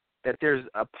that there's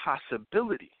a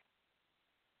possibility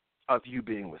of you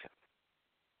being with him.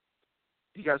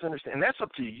 You guys understand? And that's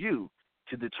up to you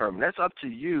to determine. That's up to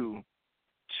you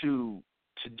to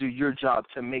do your job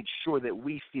to make sure that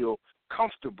we feel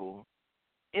comfortable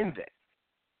in that.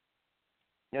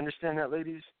 You understand that,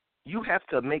 ladies? You have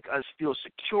to make us feel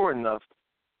secure enough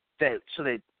so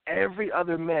that every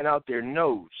other man out there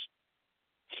knows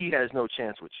he has no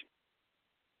chance with you.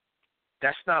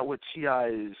 That's not what T.I.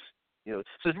 is,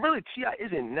 So really, T.I.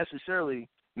 isn't necessarily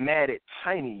mad at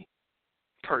Tiny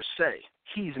per se.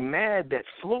 He's mad that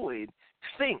Floyd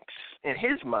thinks in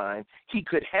his mind he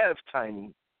could have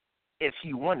Tiny if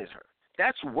he wanted her.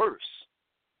 That's worse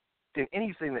than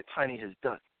anything that Tiny has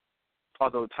done.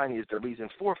 Although Tiny is the reason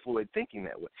for Floyd thinking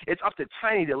that way. It's up to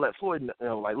Tiny to let Floyd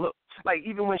know, look.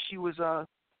 Even when she was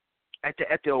at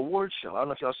the award show, I don't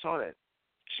know if y'all saw that.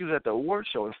 She was at the award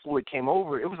show and Floyd came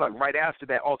over. It was right after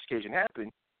that altercation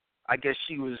happened. I guess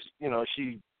she was,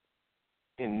 she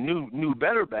knew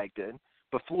better back then.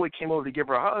 But Floyd came over to give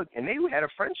her a hug, and they had a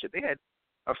friendship. They had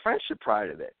a friendship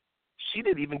prior to that. She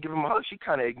didn't even give him a hug. She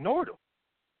kind of ignored him,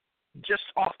 just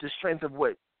off the strength of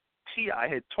what T.I.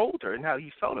 had told her and how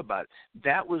he felt about it.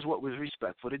 That was what was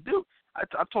respectful to do.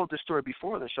 I've told this story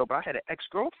before on the show, but I had an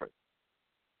ex-girlfriend.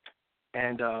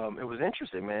 And it was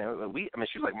interesting, man.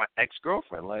 She was like my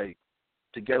ex-girlfriend,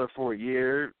 together for a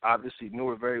year, obviously knew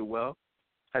her very well,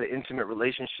 had an intimate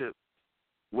relationship.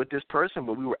 with this person,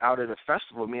 but we were out at a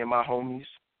festival, me and my homies,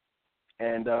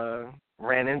 and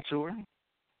ran into her,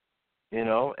 you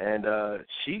know, and I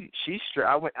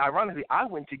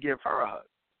went to give her a hug.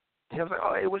 And I was like,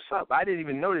 oh, hey, what's up? I didn't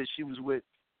even know that she was with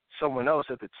someone else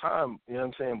at the time, you know what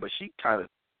I'm saying? But she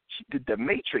did the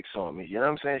Matrix on me, you know what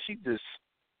I'm saying? She just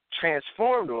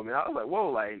transformed on me. I was like, whoa,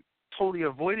 like, totally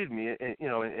avoided me, and you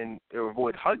know, and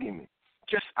avoid hugging me,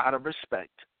 just out of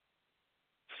respect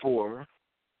for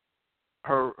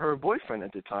her boyfriend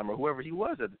at the time, or whoever he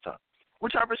was at the time,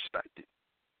 which I respected.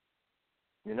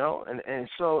 You know,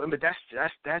 but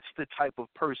that's the type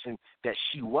of person that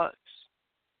she was.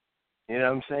 You know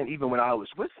what I'm saying? Even when I was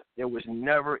with her, there was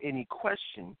never any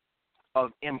question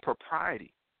of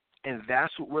impropriety, and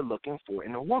that's what we're looking for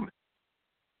in a woman.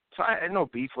 So I had no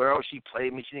beef with her. Oh, she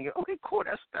played me. She didn't get, okay, cool.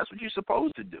 That's what you're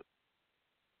supposed to do.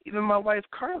 Even my wife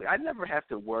Curly, I never have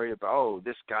to worry about, oh,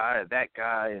 this guy, that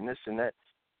guy, and this and that.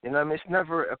 You know what I mean? It's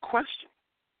never a question.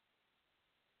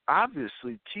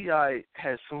 Obviously, T.I.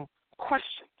 has some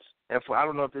questions. And I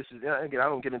don't know if this is, again, I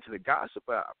don't get into the gossip,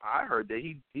 but I heard that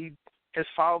he has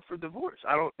filed for divorce. You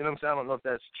know what I'm saying? I don't know if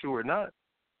that's true or not.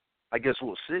 I guess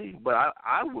we'll see. But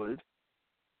I would.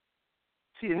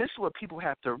 See, and this is what people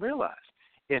have to realize.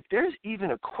 If there's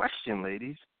even a question,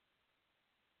 ladies,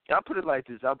 I'll put it like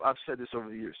this. I've said this over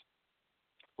the years.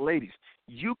 Ladies,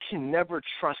 you can never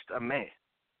trust a man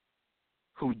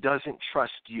who doesn't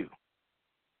trust you.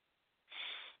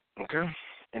 Okay?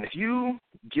 And if you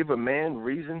give a man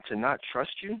reason to not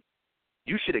trust you,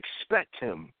 you should expect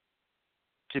him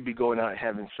to be going out and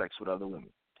having sex with other women.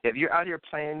 If you're out here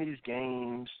playing these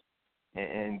games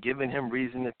and giving him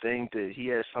reason to think that he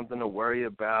has something to worry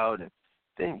about,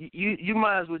 then you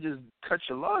might as well just cut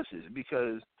your losses,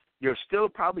 because you're still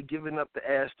probably giving up the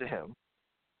ass to him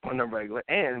on the regular.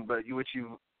 But what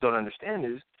you don't understand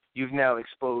is you've now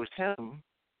exposed him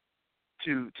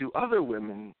to other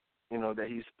women, you know, that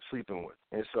he's sleeping with.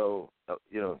 And so,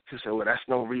 you know, to say, well, that's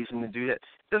no reason to do that. It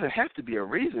doesn't have to be a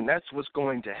reason. That's what's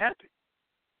going to happen.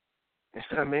 You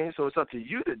know what I mean? So it's up to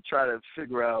you to try to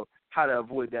figure out how to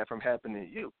avoid that from happening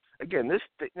to you. Again, this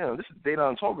is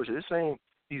Dedan Tolbert. This ain't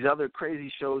these other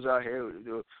crazy shows out here.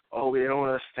 Oh, they don't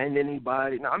want to offend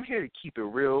anybody. No, I'm here to keep it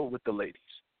real with the ladies.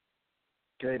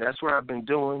 Okay, that's what I've been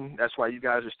doing. That's why you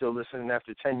guys are still listening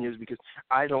after 10 years, because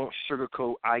I don't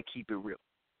sugarcoat. I keep it real.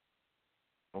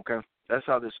 Okay, that's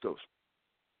how this goes.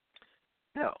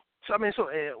 No, so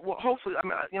well, hopefully,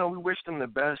 we wish them the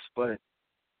best, but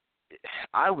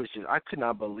I could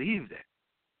not believe that.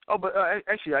 Oh, but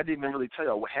actually, I didn't even really tell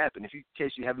you what happened. In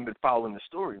case you haven't been following the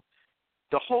story,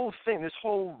 the whole thing, this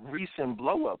whole recent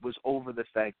blow up, was over the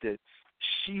fact that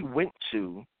she went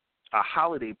to a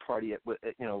holiday party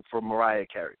for Mariah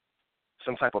Carey,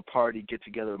 some type of party get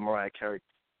together with Mariah Carey,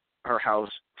 her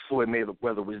house. Floyd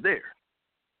Mayweather was there.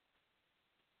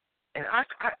 And I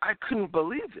couldn't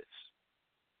believe this.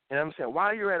 And I'm saying,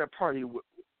 while you're at a party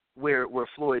where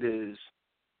Floyd is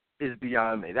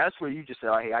beyond me. That's where you just say,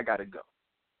 oh, hey, I got to go.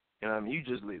 You know what I mean? You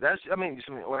just leave. That's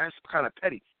kind of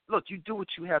petty. Look, you do what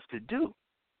you have to do,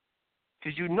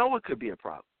 because you know it could be a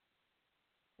problem.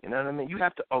 You know what I mean? You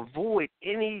have to avoid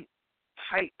any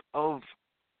type of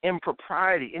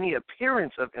impropriety, any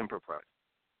appearance of impropriety.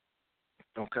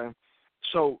 Okay?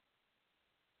 So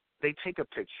they take a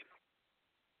picture.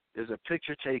 There's a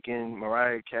picture taken,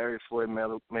 Mariah Carey, Floyd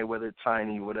Mayweather,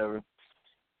 Tiny, whatever.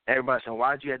 Everybody's saying,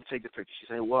 why'd you have to take the picture? She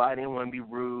said, well, I didn't want to be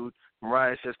rude.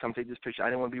 Mariah says, come take this picture. I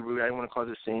didn't want to be rude. I didn't want to cause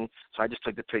a scene, so I just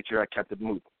took the picture. I kept it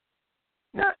moving.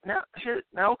 Now,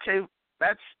 okay,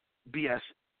 that's BS,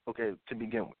 okay, to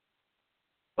begin with.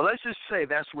 But let's just say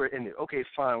that's where it ended. Okay,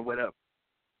 fine, whatever.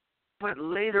 But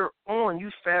later on,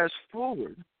 you fast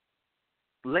forward,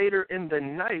 later in the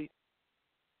night,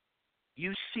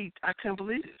 you see, I couldn't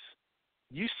believe this,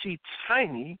 you see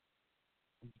Tiny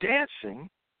dancing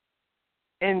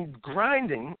and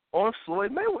grinding on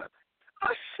Floyd Mayweather.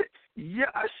 I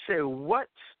said, what?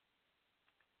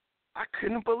 I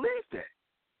couldn't believe that.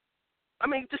 I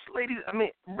mean, just ladies,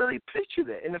 really picture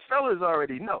that. And the fellas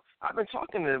already know. I've been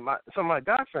talking to some of my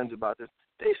guy friends about this.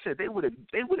 They said they would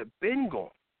have been gone.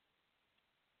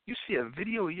 You see a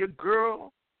video of your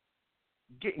girl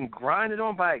getting grinded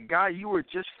on by a guy you were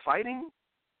just fighting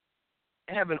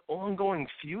and have an ongoing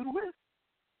feud with?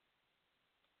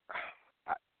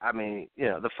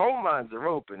 The phone lines are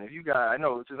open. If you guys, I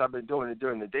know since I've been doing it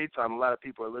during the daytime, a lot of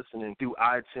people are listening through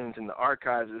iTunes and the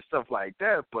archives and stuff like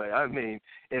that. But,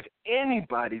 if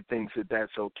anybody thinks that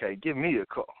that's okay, give me a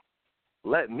call.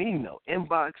 Let me know.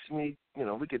 Inbox me.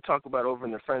 We could talk about it over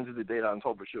in the Friends of the Dedan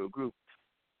Tolbert Show group.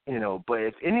 But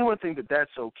if anyone thinks that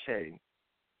that's okay,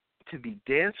 to be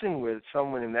dancing with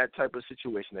someone in that type of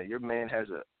situation that your man has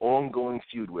an ongoing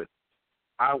feud with,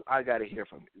 I got to hear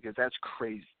from you, because that's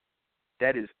crazy.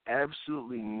 That is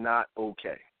absolutely not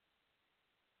okay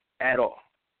at all.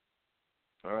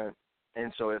 All right.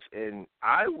 And so I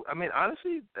mean,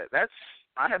 honestly, that's,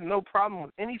 I have no problem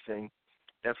with anything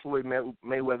that Floyd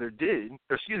Mayweather did,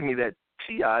 or excuse me, that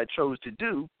T.I. chose to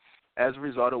do as a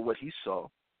result of what he saw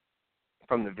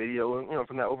from the video and,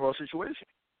 from that overall situation.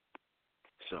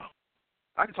 So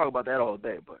I can talk about that all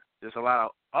day, but there's a lot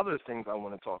of other things I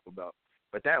want to talk about.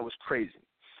 But that was crazy.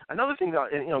 Another thing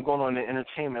that, going on in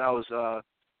entertainment, I was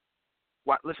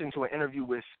listening to an interview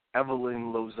with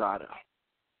Evelyn Lozada,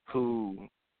 who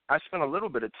I spent a little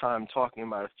bit of time talking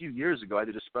about a few years ago. I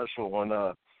did a special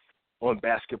on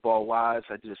Basketball Wives.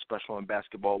 I did a special on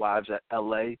Basketball Wives at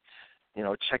L.A.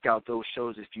 Check out those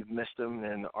shows if you've missed them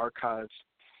in the archives.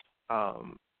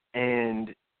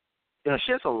 And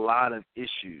she has a lot of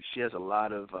issues. She has a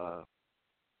lot of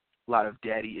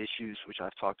daddy issues, which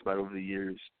I've talked about over the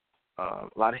years. A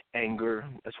lot of anger.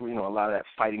 That's where a lot of that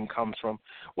fighting comes from.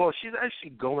 Well, she's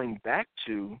actually going back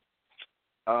to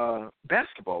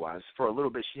Basketball Wives for a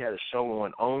little bit. She had a show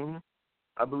on OWN,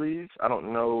 I believe. I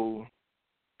don't know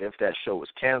if that show was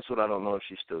canceled. I don't know if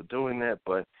she's still doing that,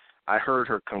 but I heard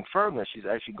her confirm that she's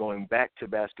actually going back to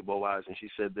Basketball Wives, and she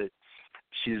said that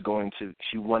she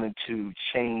wanted to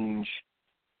change,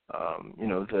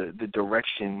 the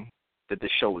direction that the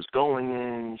show was going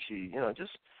in. She,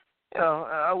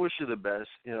 I wish her the best,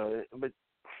 but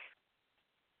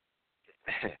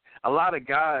a lot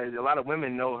of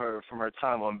women know her from her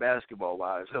time on Basketball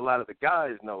Wives. A lot of the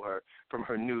guys know her from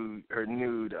her nude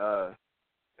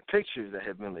pictures that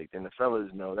have been leaked, and the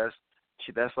fellas know that's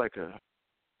like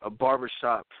a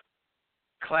barbershop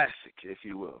classic, if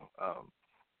you will,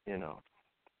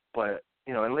 But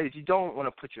and ladies, you don't want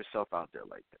to put yourself out there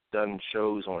like that. Done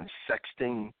shows on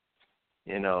sexting,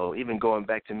 even going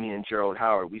back to me and Gerald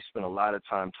Howard, we spent a lot of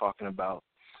time talking about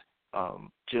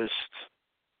just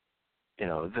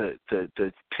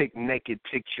the naked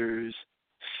pictures,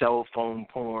 cell phone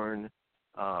porn,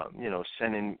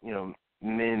 sending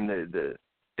men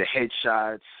the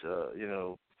headshots,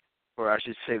 or I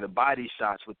should say the body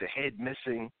shots with the head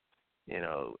missing,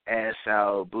 ass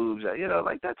out, boobs out,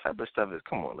 like that type of stuff is,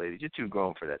 come on, ladies, you're too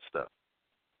grown for that stuff.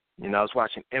 I was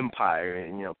watching Empire,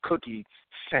 and, Cookie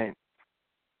sent,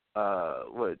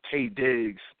 Taye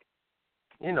Diggs,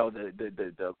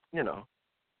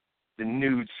 the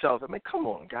nude self. I mean, come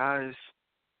on, guys.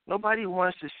 Nobody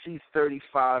wants to see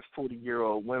 35,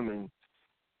 40-year-old women,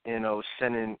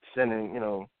 sending,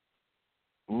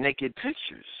 naked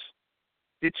pictures.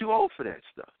 They're too old for that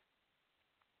stuff.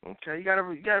 Okay, you gotta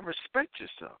respect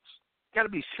yourselves. You gotta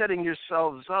be setting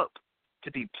yourselves up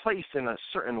to be placed in a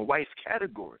certain wife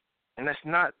category, and that's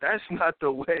not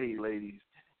the way, ladies.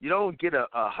 You don't get a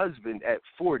husband at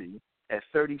 40, at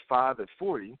 35, at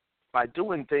 40 by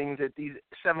doing things that these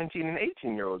 17 and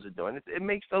 18-year-olds are doing. It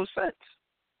makes no sense.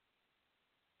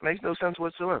 It makes no sense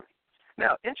whatsoever.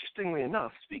 Now, interestingly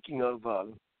enough, speaking of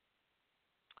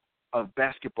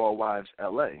Basketball Wives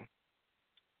LA,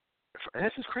 and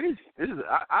this is crazy.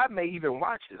 I may even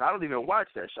watch this. I don't even watch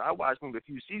that show. I watched maybe a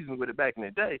few seasons with it back in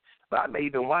the day, but I may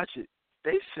even watch it.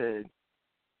 They said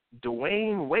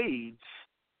Dwayne Wade's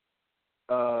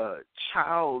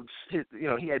child's,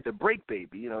 he had the break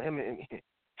baby. Him and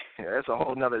that's a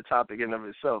whole nother topic in and of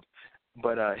itself.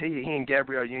 But he and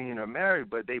Gabrielle Union are married,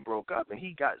 but they broke up, and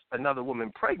he got another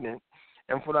woman pregnant.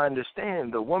 And from what I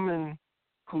understand, the woman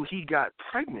who he got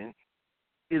pregnant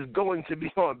is going to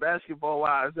be on Basketball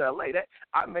Wives LA. That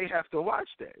I may have to watch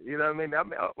that. You know what I mean?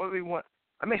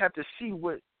 I may have to see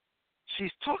what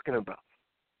she's talking about.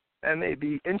 That may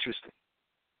be interesting.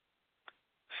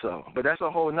 So, but that's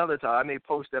a whole nother time. I may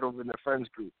post that over in the friends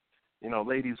group.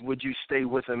 Ladies, would you stay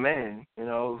with a man,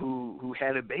 who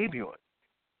had a baby on?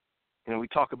 We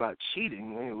talk about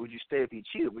cheating. Would you stay if he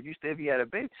cheated? Would you stay if he had a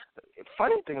baby?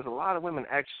 Funny thing is, a lot of women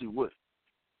actually would.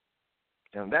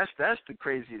 And that's the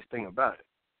craziest thing about it.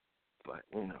 But,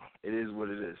 it is what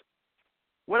it is.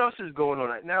 What else is going on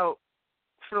right now?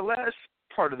 For the last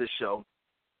part of the show,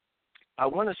 I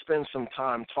want to spend some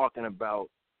time talking about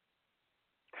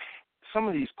some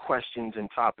of these questions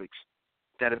and topics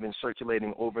that have been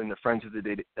circulating over in the Friends of the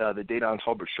Dedan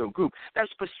Tolbert Show group that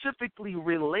specifically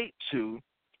relate to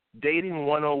Dating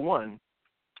 101,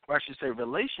 or I should say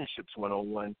Relationships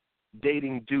 101,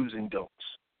 dating do's and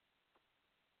don'ts.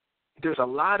 There's a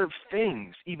lot of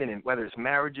things, even in whether it's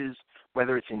marriages,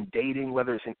 whether it's in dating,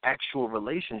 whether it's in actual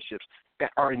relationships,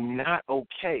 that are not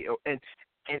okay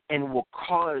and will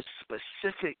cause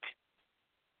specific,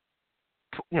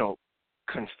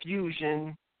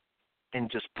 confusion, and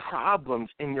just problems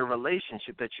in your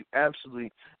relationship that you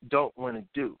absolutely don't want to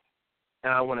do.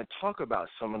 And I want to talk about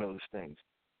some of those things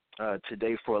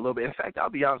today for a little bit. In fact, I'll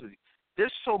be honest with you.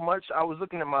 There's so much. I was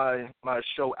looking at my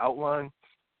show outline,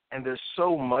 and there's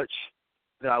so much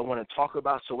that I want to talk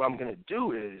about. So what I'm going to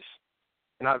do is,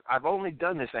 and I've only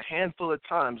done this a handful of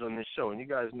times on this show, and you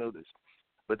guys know this,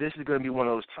 but this is going to be one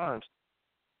of those times.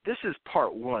 This is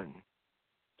part one.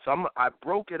 So I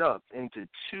broke it up into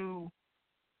two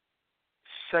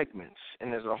segments,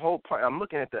 and there's a whole part. I'm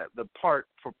looking at the part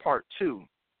for part two,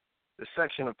 the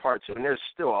section of part two, and there's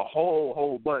still a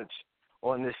whole bunch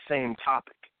on this same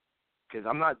topic, because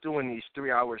I'm not doing these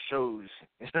 3-hour shows.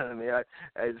 You know what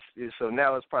I mean? So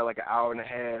now it's probably like an hour and a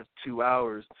half, 2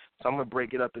 hours. So I'm going to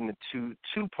break it up into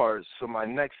two parts. So my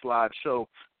next live show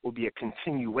will be a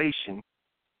continuation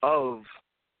of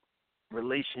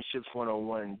Relationships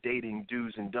 101, dating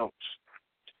do's and don'ts.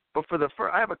 But for the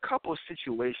first, I have a couple of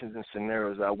situations and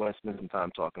scenarios that I want to spend some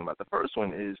time talking about. The first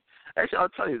one is, actually, I'll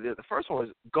tell you, the first one was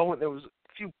there was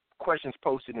a few questions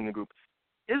posted in the group.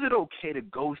 Is it okay to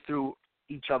go through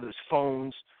each other's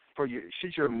phones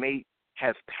should your mate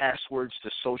have passwords to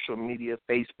social media,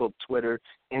 Facebook, Twitter,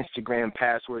 Instagram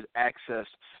passwords, access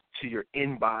to your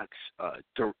inbox,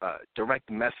 direct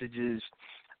messages?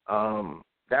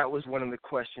 That was one of the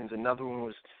questions. Another one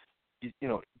was,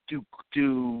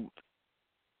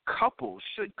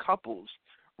 should couples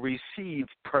receive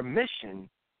permission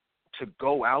to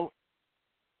go out?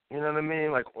 You know what I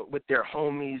mean? Like with their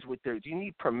homies, do you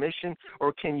need permission,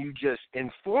 or can you just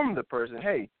inform the person,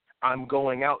 hey, I'm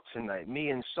going out tonight. Me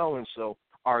and so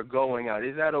are going out.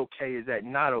 Is that okay? Is that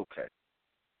not okay?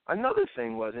 Another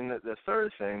thing was, and the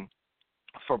third thing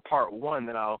for part one,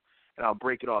 and I'll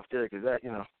break it off there because that,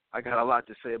 I got a lot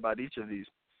to say about each of these.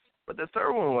 But the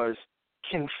third one was,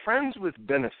 can friends with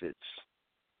benefits,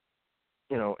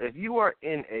 if you are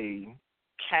in a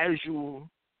casual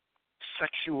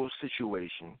sexual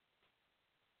situation,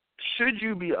 should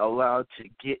you be allowed to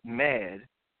get mad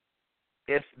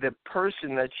if the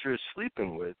person that you're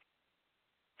sleeping with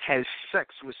has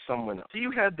sex with someone else? Do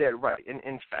you have that right? And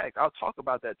in fact, I'll talk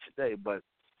about that today, but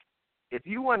if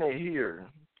you want to hear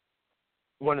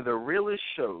one of the realest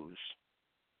shows,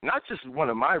 not just one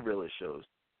of my realest shows,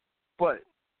 but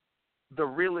the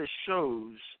realest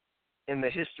shows in the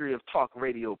history of talk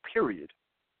radio, period,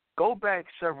 go back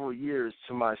several years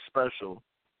to my special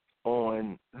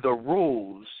on the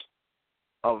rules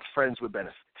of Friends with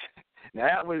Benefits. Now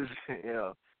that was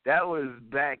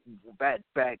back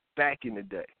in the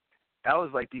day. That was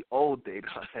like the old days.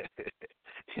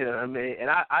 You know what I mean? And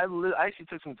I actually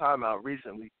took some time out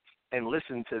recently and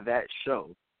listened to that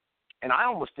show, and I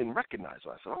almost didn't recognize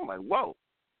myself. I'm like, whoa.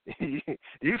 You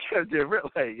kept it real.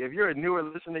 Like, if you're a newer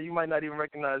listener, you might not even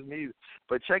recognize me,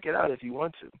 but check it out if you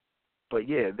want to. But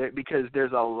yeah, because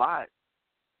there's a lot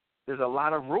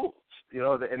of rules,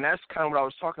 and that's kind of what I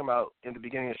was talking about in the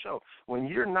beginning of the show. When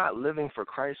you're not living for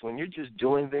Christ, when you're just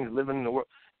doing things, living in the world,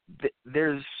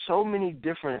 there's so many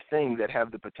different things that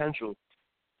have the potential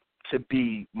to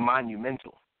be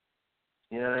monumental.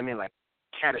 You know what I mean? Like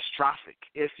catastrophic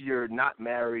if you're not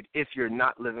married, if you're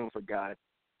not living for God.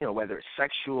 Whether it's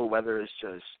sexual, whether it's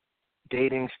just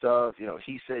dating stuff,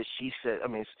 he said, she said. I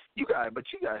mean, you guys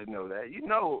know that. You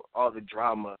know all the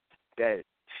drama that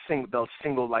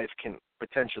single life can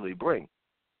potentially bring.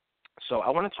 So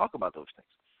I want to talk about those things.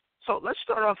 So let's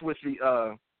start off with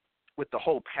the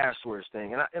whole passwords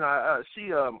thing. And I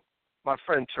see my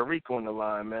friend Tariq on the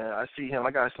line, man. I see him. I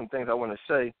got some things I want to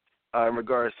say in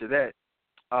regards to that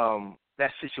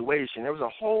situation. There was a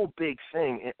whole big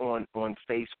thing on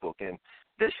Facebook, and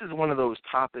this is one of those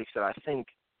topics that I think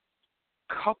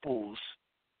couples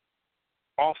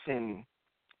often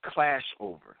clash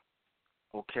over,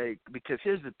 okay? Because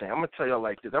here's the thing. I'm going to tell you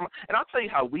like this, and I'll tell you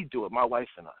how we do it, my wife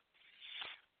and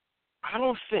I. I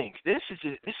don't think this is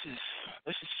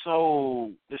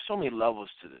so, there's so many levels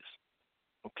to this,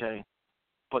 okay?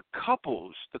 But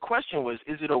couples, the question was,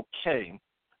 is it okay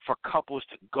for couples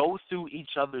to go through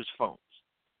each other's phones?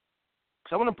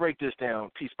 So I want to break this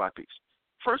down piece by piece.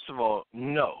 First of all,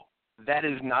 no, that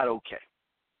is not okay.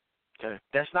 Okay?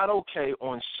 That's not okay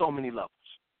on so many levels.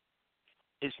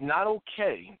 It's not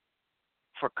okay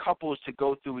for couples to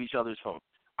go through each other's phone.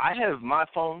 I have my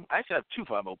phone. I actually have two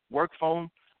phones. I have a work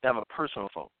phone and I have a personal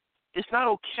phone. It's not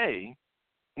okay,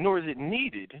 nor is it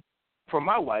needed, for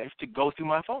my wife to go through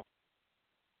my phone.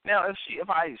 Now, if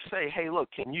I say, hey, look,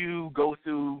 can you go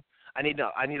through, I need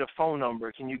a phone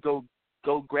number. Can you go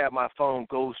grab my phone,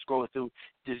 go scroll through,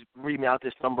 just read me out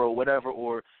this number or whatever,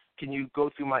 or can you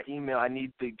go through my email? I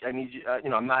need you,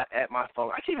 I'm not at my phone.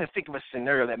 I can't even think of a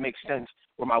scenario that makes sense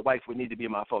where my wife would need to be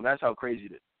on my phone. That's how crazy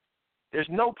it is. There's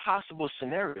no possible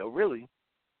scenario, really,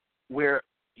 where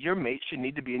your mate should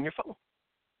need to be in your phone.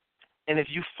 And if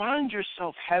you find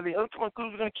yourself having, come on,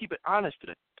 we're going to keep it honest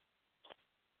today.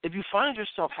 If you find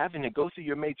yourself having to go through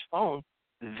your mate's phone,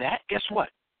 guess what?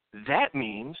 That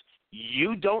means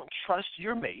you don't trust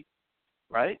your mate,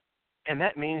 right? And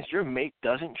that means your mate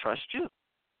doesn't trust you.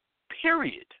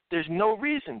 Period. There's no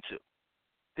reason to.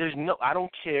 I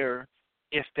don't care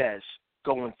if that's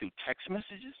going through text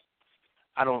messages.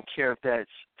 I don't care if that's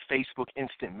Facebook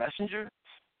Instant Messenger.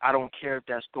 I don't care if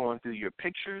that's going through your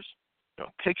pictures,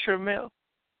 picture mail.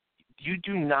 You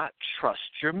do not trust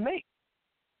your mate.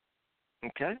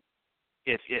 Okay?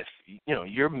 If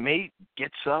your mate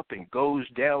gets up and goes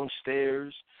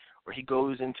downstairs, or he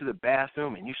goes into the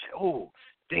bathroom and you say, "Oh,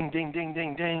 ding, ding, ding,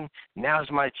 ding, ding, now's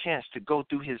my chance to go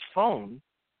through his phone,"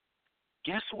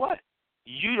 guess what?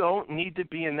 You don't need to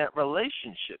be in that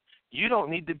relationship. You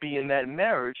don't need to be in that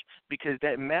marriage, because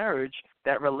that marriage,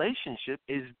 that relationship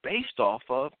is based off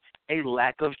of a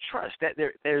lack of trust. That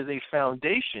there's a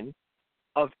foundation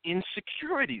of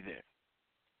insecurity there.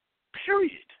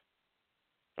 Period.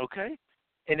 Okay?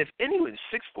 And if anyone,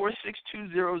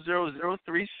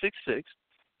 646-200-0366,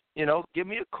 give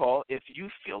me a call if you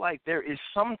feel like there is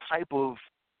some type of,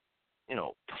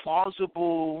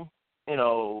 plausible,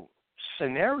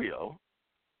 scenario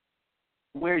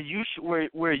where you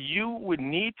would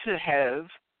need to have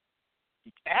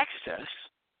access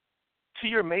to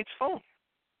your mate's phone.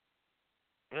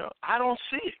 I don't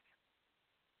see it.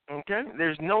 Okay?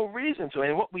 There's no reason to.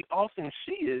 And what we often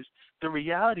see is, the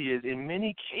reality is, in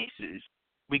many cases,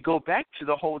 we go back to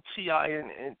the whole T.I.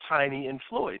 and Tiny and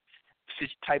Floyd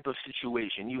type of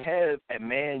situation. You have a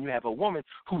man, you have a woman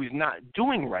who is not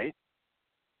doing right?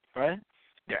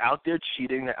 They're out there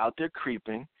cheating, they're out there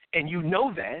creeping, and you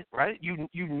know that, right? You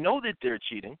know that they're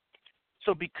cheating.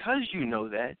 So because you know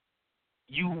that,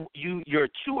 you're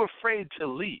too afraid to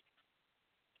leave,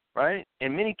 right?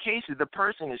 In many cases, the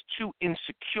person is too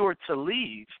insecure to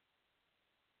leave,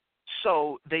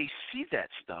 so they see that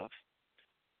stuff.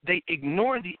 They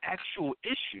ignore the actual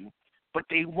issue, but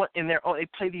they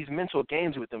play these mental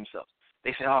games with themselves.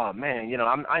 They say, "Oh man,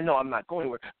 I know I'm not going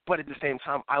anywhere," but at the same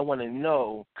time, I want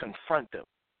to confront them.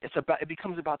 It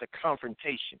becomes about the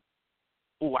confrontation.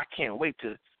 Oh, I can't wait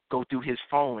to go through his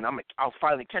phone. I'll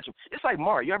finally catch him. It's like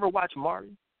Mario. You ever watch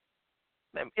Mario?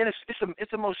 And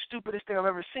it's the most stupidest thing I've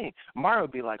ever seen. Mario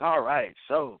would be like, "All right,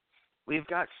 so we've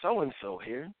got so and so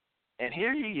here, and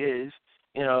here he is,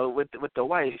 with the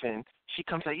wife, and she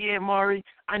comes like, 'Yeah, Mari,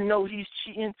 I know he's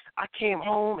cheating. He came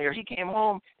home,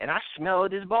 and I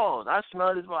smelled his balls. I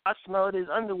smelled his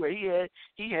underwear.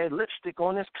 He had lipstick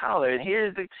on his collar, and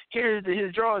here's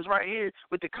his drawers right here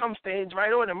with the cum stains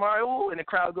right on it, Mari.' Ooh," and the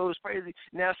crowd goes crazy.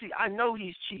 Now, see, I know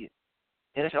he's cheating.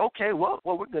 And I said, "Okay, well,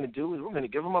 what we're going to do is we're going to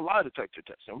give him a lie detector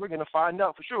test, and we're going to find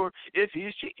out for sure if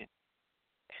he's cheating."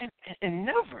 And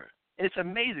never, and it's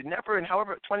amazing, never in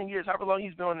 20 years, however long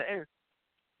he's been on the air,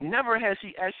 never has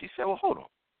he actually said, "Well, hold on,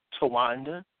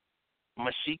 Tawanda,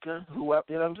 Mashika,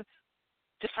 whoever,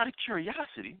 just out of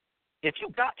curiosity, if you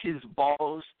got his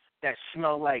balls that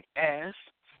smell like ass,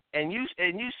 and you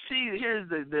see here's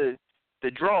the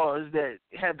drawers that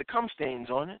have the cum stains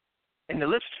on it and the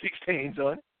lipstick stains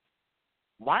on it,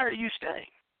 why are you staying?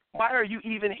 Why are you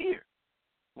even here?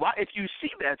 Why, if you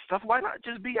see that stuff, why not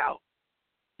just be out?"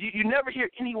 You never hear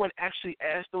anyone actually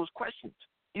ask those questions.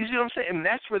 You see what I'm saying? And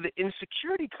that's where the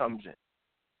insecurity comes in.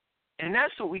 And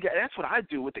that's what we got. That's what I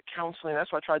do with the counseling. That's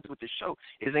what I try to do with the show,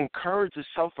 is encourage the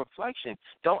self-reflection.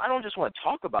 I don't just want to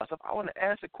talk about stuff. I want to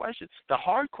ask the question, the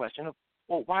hard question of,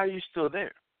 well, why are you still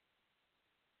there?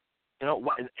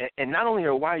 Why, and not only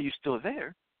why are you still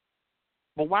there,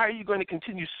 but why are you going to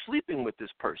continue sleeping with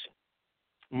this person,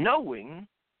 knowing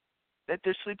that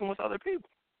they're sleeping with other people?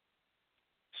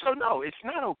 So, no, it's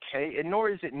not okay, and nor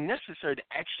is it necessary to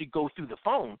actually go through the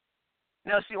phone.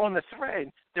 Now, see, on the thread,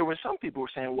 there were some people who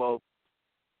were saying, well,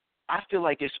 I feel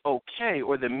like it's okay,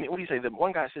 or what do you say? The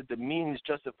one guy said the means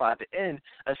justify the end,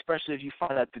 especially if you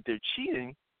find out that they're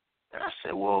cheating. And I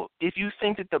said, well, if you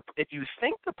think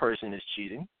the person is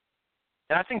cheating,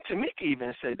 and I think Tamika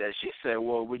even said that. She said,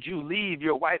 well, would you leave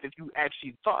your wife if you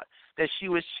actually thought that she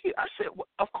was cheating? I said, well,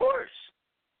 of course.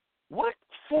 What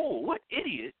fool, what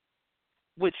idiot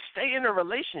would stay in a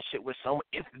relationship with someone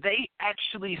if they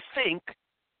actually think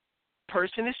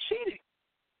person is cheating?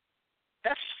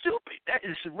 That's stupid.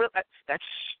 That's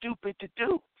stupid to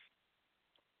do.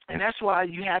 And that's why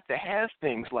you have to have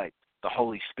things like the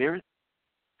Holy Spirit.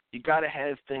 You got to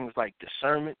have things like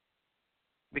discernment.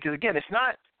 Because, again, it's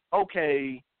not,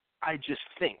 okay, I just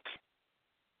think,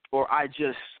 or I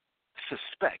just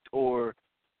suspect, or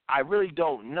I really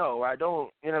don't know. I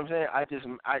don't, you know what I'm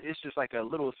saying? It's just like a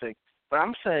little thing. But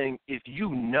I'm saying if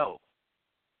you know,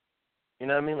 you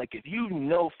know what I mean? Like if you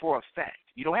know for a fact,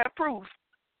 you don't have proof,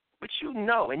 but you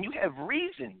know, and you have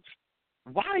reasons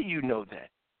why you know that.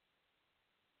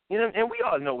 You know, and we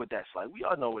all know what that's like. We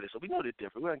all know what it is. So we know the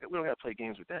difference. We don't got to play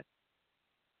games with that.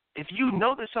 If you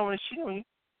know that someone is cheating on you,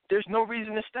 there's no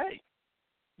reason to stay.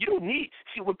 You don't need.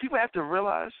 See, what people have to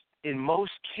realize in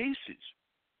most cases,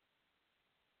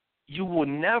 you will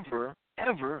never,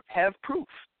 ever have proof.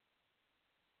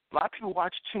 A lot of people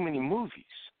watch too many movies.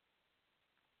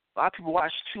 A lot of people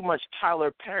watch too much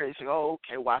Tyler Perry. They say, oh,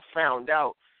 okay, well, I found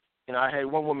out. You know, I had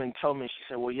one woman tell me, she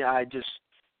said, well, yeah,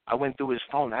 I went through his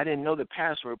phone. I didn't know the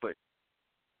password, but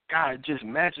God just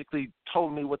magically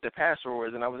told me what the password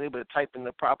was, and I was able to type in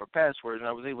the proper password, and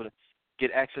I was able to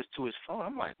get access to his phone.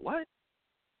 I'm like, what?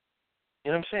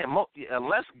 You know what I'm saying?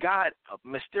 Unless God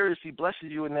mysteriously blesses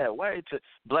you in that way to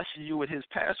bless you with his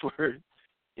password,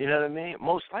 you know what I mean?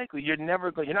 Most likely, you're not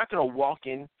going to walk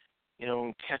in, you know,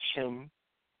 and catch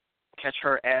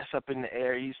her ass up in the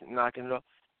air. He's knocking it off.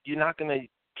 You're not going to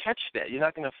catch that. You're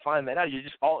not going to find that out. You're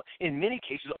just in many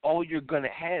cases, all you're going to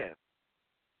have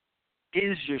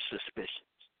is your suspicions.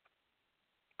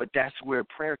 But that's where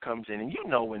prayer comes in, and you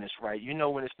know when it's right. You know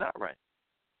when it's not right.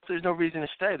 So there's no reason to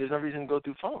stay. There's no reason to go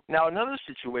through phone. Now, another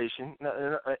situation,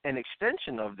 an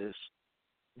extension of this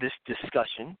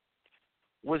discussion,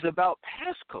 was about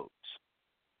passcodes.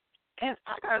 And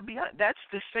I got to be honest, that's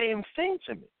the same thing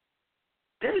to me.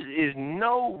 There is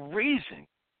no reason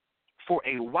for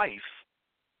a wife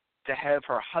to have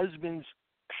her husband's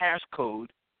passcode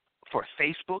for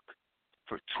Facebook,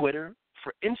 for Twitter,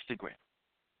 for Instagram.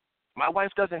 My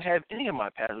wife doesn't have any of my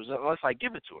passwords unless I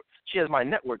give it to her. She has my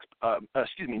Netflix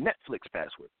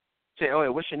password. Say, oh, yeah,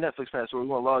 what's your Netflix password? We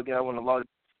want to log in. I want to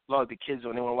log the kids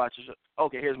on. They want to watch the show.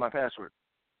 Okay, here's my password.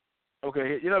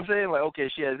 Okay, you know what I'm saying? Like, okay,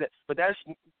 she has that. But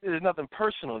there's nothing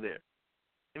personal there.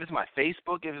 If it's my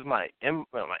Facebook, if it's my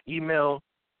email,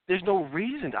 there's no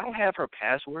reason. I don't have her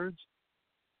passwords.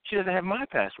 She doesn't have my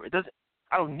password.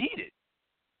 I don't need it.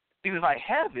 Because if I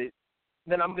have it,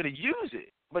 then I'm going to use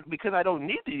it. But because I don't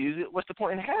need to use it, what's the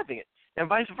point in having it? And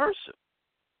vice versa.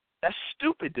 That's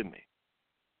stupid to me.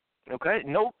 Okay?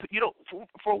 No, you don't.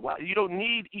 For a while, you don't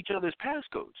need each other's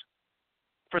passcodes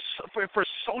for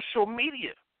social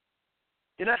media.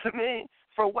 You know what I mean?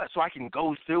 For what? So I can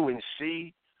go through and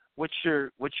see what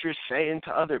you're saying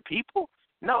to other people?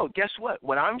 No. Guess what?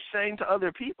 What I'm saying to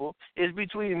other people is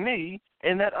between me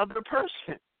and that other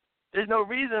person. There's no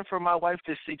reason for my wife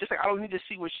to see. Just like I don't need to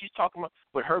see what she's talking about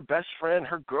with her best friend,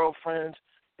 her girlfriends,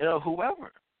 you know,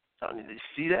 whoever. I don't need to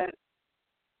see that.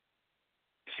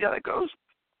 See how that goes?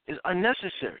 It's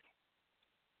unnecessary.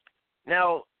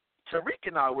 Now, Tariq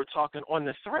and I were talking on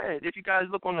the thread. If you guys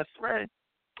look on the thread,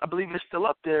 I believe it's still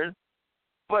up there.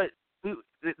 But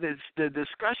the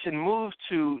discussion moved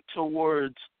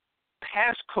towards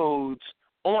passcodes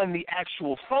on the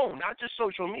actual phone, not just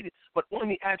social media, but on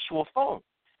the actual phone.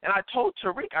 And I told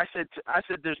Tariq, I said,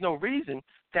 there's no reason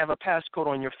to have a passcode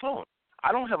on your phone.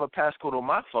 I don't have a passcode on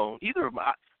my phone either.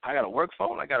 I got a work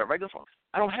phone. I got a regular phone.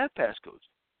 I don't have passcodes.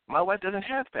 My wife doesn't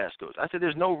have passcodes. I said,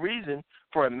 there's no reason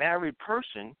for a married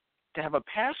person to have a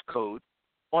passcode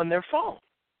on their phone.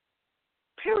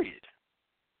 Period.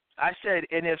 I said,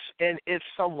 and if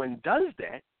someone does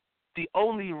that, the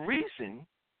only reason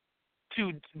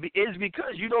is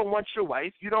because you don't want your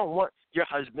wife, you don't want your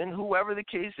husband, whoever the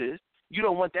case is, you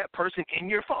don't want that person in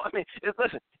your phone. I mean,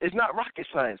 listen, it's not rocket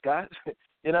science, guys.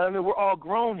 You know what I mean? We're all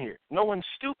grown here. No one's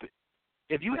stupid.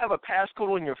 If you have a passcode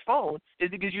on your phone,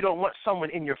 it's because you don't want someone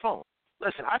in your phone.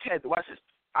 Listen, I've had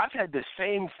the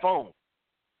same phone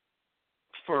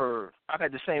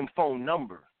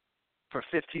number for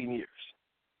 15 years.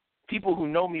 People who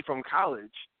know me from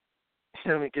college,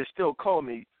 you know what I mean, can still call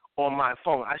me on my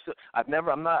phone. I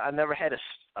never had a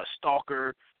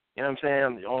stalker. You know what I'm saying?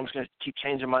 I'm just going to keep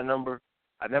changing my number.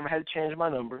 I've never had to change my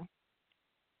number.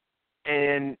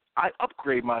 And I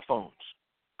upgrade my phones.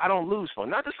 I don't lose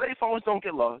phones. Not to say phones don't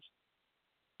get lost.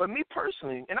 But me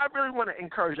personally, and I really want to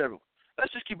encourage everyone,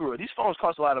 let's just keep it real. These phones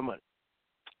cost a lot of money.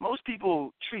 Most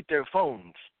people treat their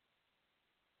phones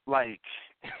like,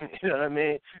 you know what I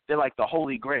mean? They're like the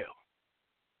Holy Grail.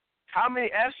 How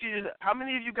many of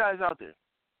you guys out there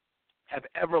have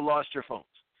ever lost your phones?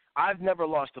 I've never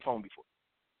lost a phone before.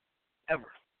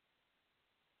 Ever.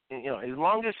 And, you know, as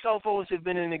long as cell phones have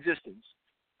been in existence,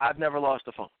 I've never lost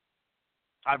a phone.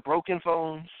 I've broken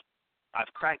phones.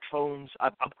 I've cracked phones.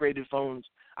 I've upgraded phones.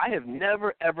 I have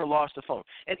never, ever lost a phone.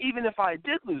 And even if I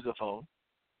did lose a phone,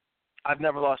 I've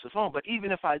never lost a phone. But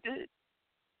even if I did,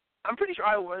 I'm pretty sure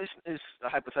it's a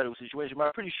hypothetical situation, but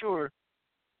I'm pretty sure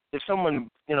if someone,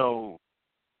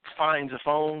 finds a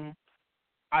phone,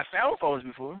 I found phones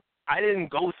before. I didn't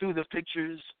go through the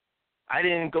pictures. I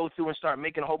didn't go through and start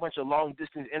making a whole bunch of long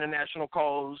distance international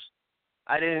calls.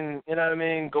 I didn't,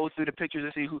 go through the pictures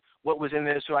and see what was in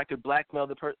there so I could blackmail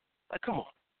the person. Like, come on.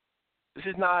 This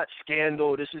is not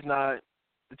Scandal. This is not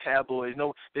the tabloids.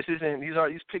 No, this isn't.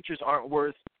 These pictures aren't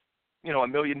worth,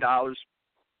 $1 million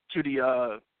to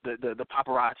the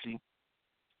paparazzi.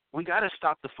 We got to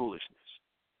stop the foolishness.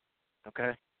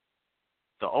 Okay.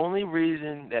 The only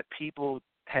reason that people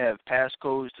have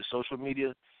passcodes to social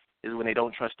media is when they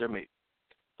don't trust their mate.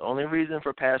 The only reason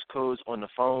for passcodes on the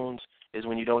phones is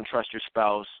when you don't trust your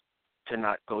spouse to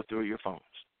not go through your phones.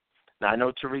 Now, I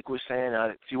know Tariq was saying,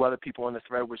 a few other people on the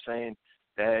thread were saying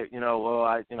that,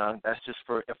 that's just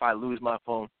for if I lose my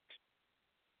phone.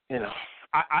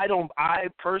 I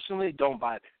personally don't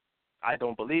buy that. I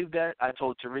don't believe that. I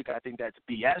told Tariq I think that's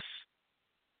BS,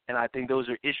 and I think those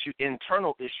are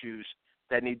internal issues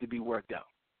that need to be worked out.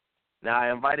 Now,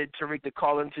 I invited Tariq to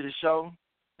call into the show.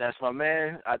 That's my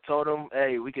man. I told him,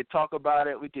 hey, we could talk about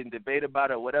it, we can debate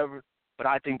about it, whatever, but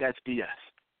I think that's BS.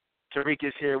 Tariq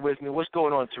is here with me. What's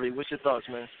going on, Tariq? What's your thoughts,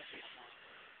 man?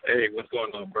 Hey, what's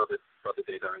going on, brother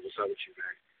Dayton? What's up with you,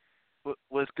 man?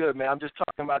 What's good, man? I'm just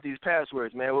talking about these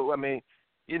passwords, man. I mean,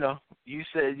 you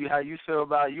said how you feel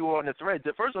about you on the thread.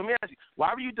 First, let me ask you,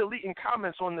 why were you deleting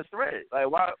comments on the thread? Like,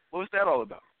 what was that all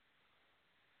about?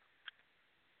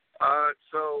 I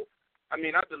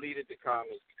deleted the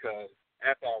comments because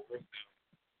after I wrote them,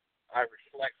 I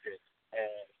reflected,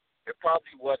 and it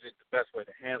probably wasn't the best way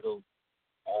to handle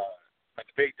a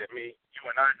debate that you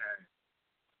and I had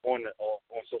on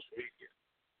social media.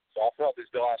 So I felt as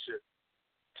though I should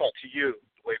talk to you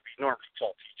the way we normally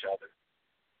talk to each other.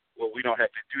 Well, we don't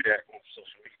have to do that on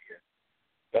social media.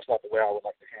 That's not the way I would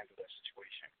like to handle that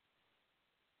situation.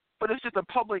 But it's just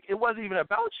it wasn't even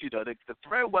about you, though. The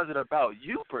thread wasn't about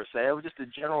you, per se. It was just a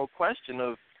general question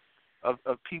of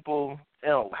people,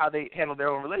 how they handle their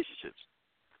own relationships.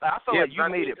 I felt like you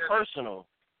made it personal.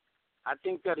 I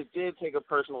think that it did take a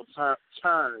personal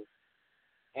turn,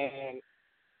 and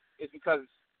it's because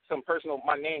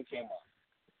my name came up.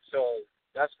 So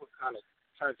that's what kind of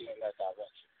turned it in that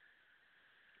direction.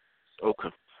 Okay.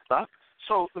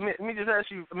 So let me just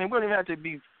ask you, we don't even have to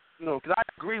be, because I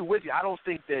agree with you. I don't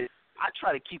think that, I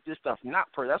try to keep this stuff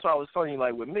not personal. That's why I was telling you,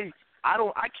 like with me, I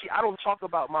don't talk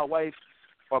about my wife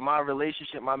or my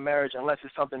relationship, my marriage, unless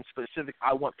it's something specific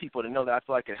I want people to know that I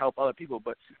feel like can help other people.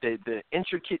 But the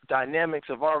intricate dynamics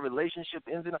of our relationship,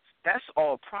 that's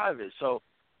all private. So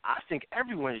I think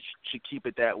everyone should keep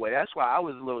it that way. That's why I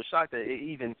was a little shocked that it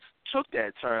even took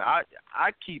that turn. I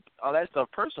keep all that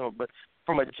stuff personal, but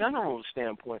from a general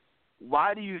standpoint,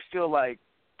 why do you feel like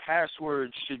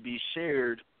passwords should be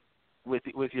shared with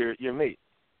your mate?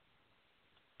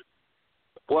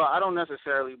 Well, I don't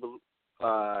necessarily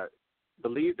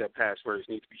believe that passwords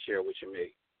need to be shared with your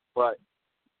mate, but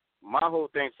my whole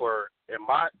thing and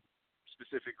my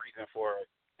specific reason for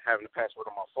having a password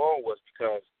on my phone was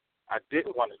because I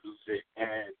didn't want to lose it,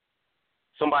 and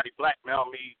somebody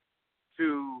blackmailed me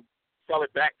to sell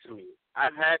it back to me.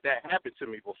 I've had that happen to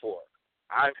me before.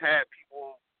 I've had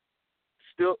people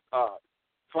still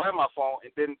find my phone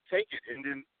and then take it, and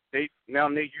then they're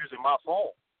using my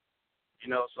phone.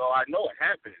 So I know it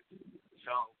happened.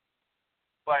 So,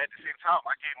 but at the same time,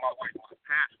 I gave my wife my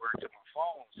password to my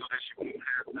phone so that she won't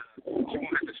have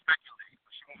to speculate.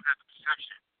 She won't have the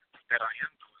perception that I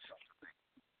am doing something.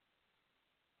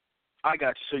 I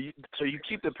got you. So you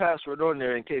keep the password on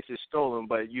there in case it's stolen,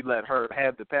 but you let her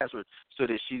have the password so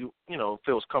that she,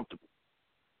 feels comfortable.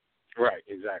 Right.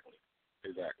 Exactly.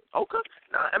 Okay.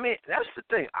 Now, that's the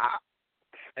thing.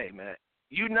 Hey, man,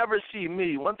 you never see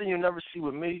me. One thing you never see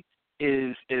with me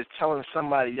is telling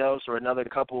somebody else or another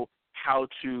couple how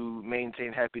to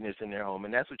maintain happiness in their home,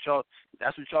 and that's what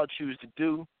y'all choose to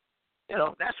do.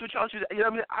 That's what y'all choose.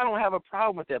 I don't have a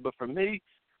problem with that, but for me,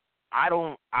 I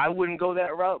wouldn't go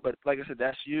that route. But like I said,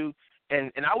 that's you,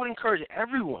 and I would encourage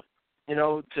everyone,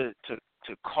 to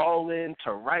call in,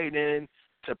 to write in,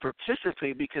 to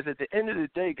participate, because at the end of the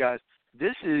day, guys,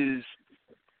 this is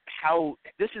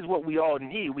what we all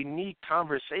need. We need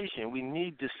conversation. We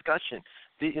need discussion.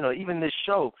 Even this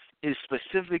show is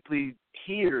specifically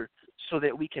here so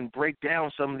that we can break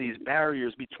down some of these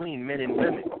barriers between men and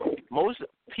women. Most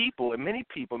people, in many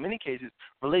cases,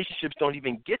 relationships don't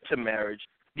even get to marriage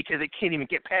because they can't even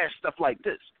get past stuff like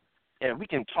this. And we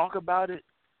can talk about it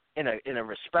in a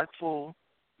respectful,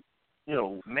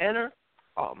 manner.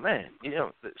 Oh man,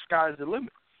 the sky's the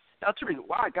limit. Now, Tariq,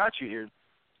 why I got you here?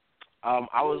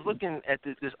 I was looking at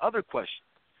this other question.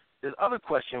 the other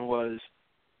question was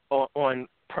on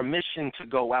permission to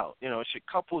go out. You know, should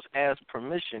couples ask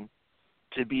permission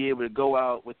to be able to go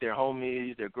out with their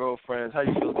homies, their girlfriends? How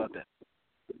do you feel about that?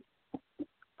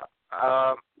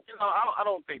 I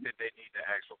don't think that they need to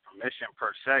ask for permission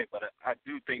per se, but I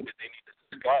do think that they need to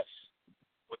discuss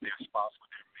with their spouse,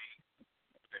 with their mate,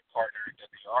 with their partner that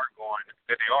they are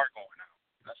going out.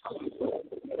 That's how I feel.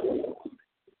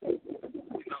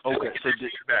 Okay, so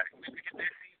feedback. We get their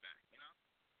feedback.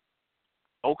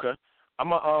 Okay.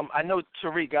 I know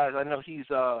Tariq, guys. I know he's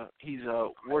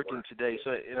working today,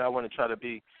 so I want to try to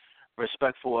be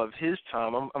respectful of his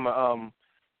time. I'm gonna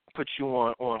put you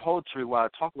on hold, Tariq, while I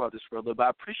talk about this for a little bit. I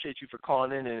appreciate you for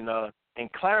calling in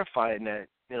and clarifying that,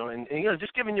 and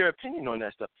just giving your opinion on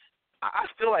that stuff. I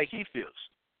feel like he feels,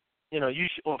 you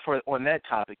on that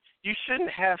topic, you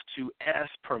shouldn't have to ask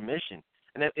permission,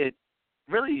 and it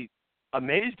really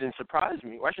amazed and surprised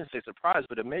me. Well, I shouldn't say surprised,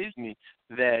 but amazed me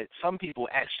that some people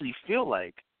actually feel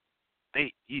like that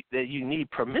you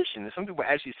need permission. And some people are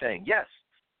actually saying yes.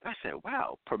 And I said,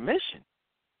 wow, permission?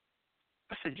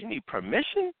 I said, you need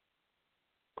permission?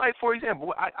 Like, for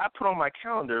example, I put on my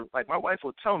calendar, like my wife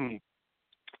will tell me,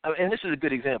 and this is a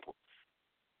good example.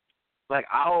 Like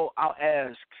I'll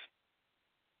ask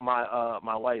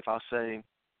my wife, I'll say,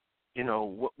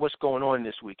 what's going on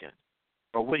this weekend?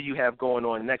 Or what do you have going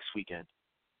on next weekend?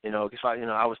 Because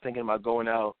I was thinking about going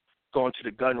to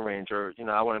the gun range, or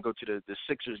I want to go to the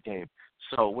Sixers game.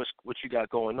 So what you got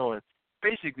going on?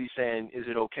 Basically saying, is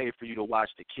it okay for you to watch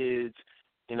the kids?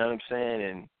 You know what I'm saying?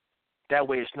 And that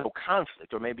way it's no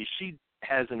conflict. Or maybe she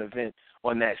has an event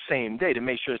on that same day to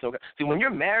make sure it's okay. See, when you're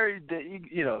married,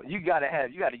 you got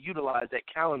to utilize that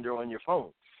calendar on your phone.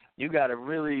 You got to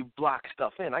really block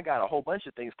stuff in. I got a whole bunch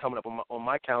of things coming up on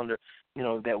my calendar,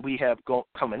 that we have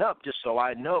coming up, just so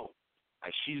I know.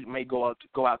 Like she may go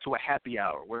out to a happy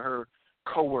hour with her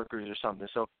coworkers or something.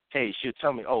 So hey, she'll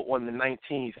tell me, oh, on the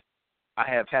 19th, I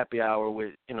have happy hour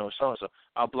with so and so.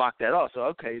 I'll block that off. So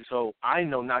okay, so I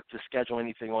know not to schedule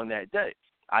anything on that day.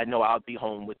 I know I'll be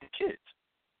home with the kids.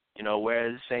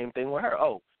 Whereas the same thing with her.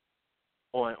 Oh,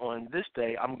 on this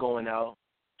day I'm going out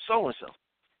so and so.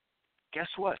 Guess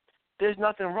what? There's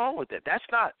nothing wrong with that. That's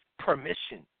not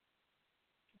permission.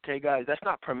 Okay, guys, that's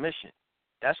not permission.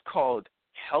 That's called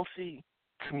healthy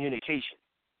communication.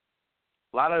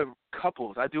 A lot of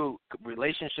couples, I do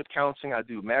relationship counseling, I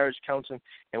do marriage counseling,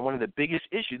 and one of the biggest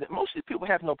issues that most of these people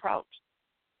have no problems.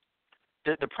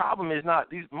 The problem is not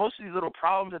most of these little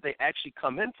problems that they actually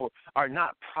come in for are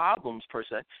not problems per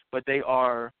se, but they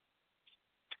are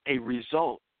a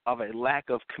result of a lack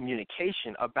of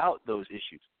communication about those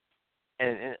issues.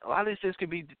 And a lot of these things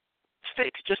can be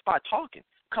fixed just by talking.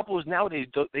 Couples nowadays,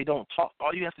 they don't talk.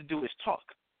 All you have to do is talk.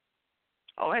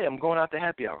 Oh, hey, I'm going out to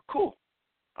happy hour. Cool.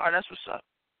 All right, that's what's up.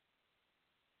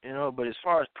 But as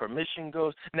far as permission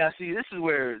goes, now see, this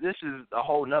is a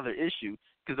whole nother issue,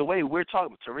 because the way we're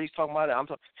talking, Tariq's talking about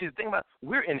it, see, the thing about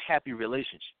we're in happy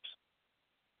relationships.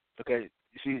 Okay,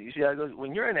 you see how it goes?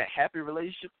 When you're in a happy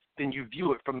relationship, then you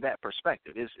view it from that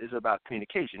perspective. It's about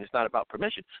communication. It's not about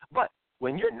permission. But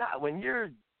when you're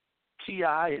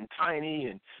T.I. and Tiny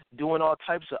and doing all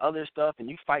types of other stuff, and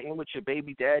you fighting with your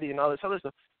baby daddy and all this other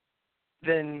stuff,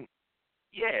 then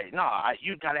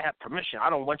you got to have permission.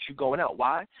 I don't want you going out.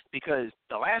 Why? Because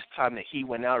the last time that he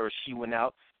went out or she went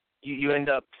out, you end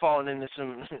up falling into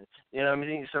some,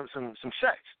 some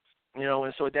sex,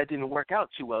 and so that didn't work out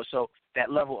too well. So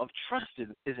that level of trust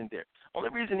isn't there. Only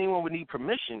reason anyone would need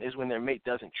permission is when their mate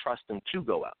doesn't trust them to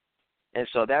go out. And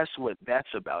so that's what that's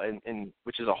about, and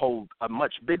which is a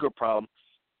much bigger problem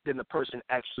than the person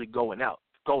actually going out.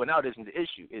 Going out isn't the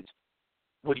issue. It's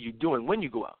what are you doing when you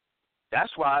go out.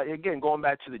 That's why, again, going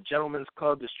back to the gentleman's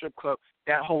club, the strip club,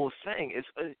 that whole thing,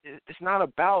 it's not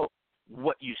about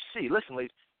what you see. Listen,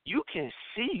 ladies, you can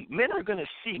see, men are going to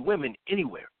see women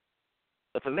anywhere.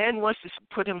 If a man wants to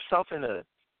put himself in the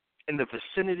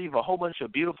vicinity of a whole bunch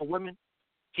of beautiful women,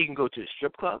 he can go to a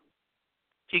strip club.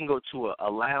 He can go to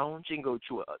a lounge. He can go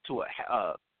to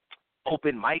a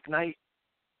open mic night.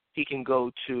 He can go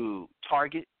to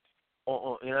Target,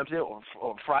 or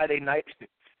Friday night.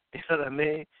 You know what I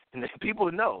mean? And people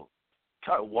know.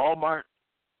 Walmart,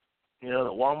 the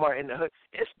Walmart in the hood.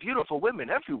 It's beautiful women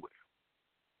everywhere.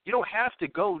 You don't have to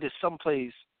go to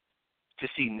someplace to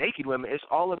see naked women. It's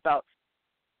all about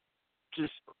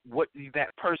just what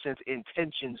that person's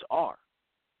intentions are.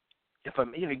 If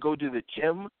I'm go to the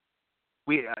gym,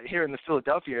 we here in the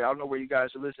Philadelphia, I don't know where you guys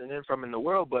are listening in from in the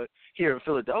world, but here in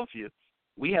Philadelphia,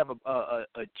 we have a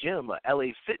gym, a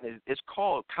LA Fitness. It's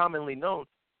called, commonly known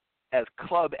as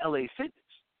Club LA Fitness,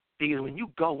 because when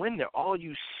you go in there, all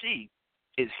you see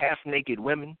is half-naked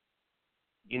women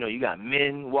You got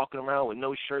men walking around with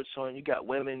no shirts on. You got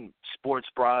women, sports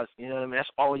bras. You know what I mean? That's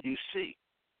all you see.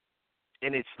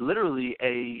 And it's literally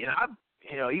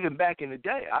even back in the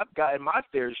day, I've gotten my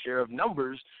fair share of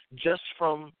numbers just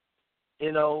from,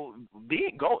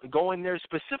 going there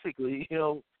specifically,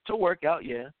 to work out,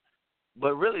 yeah.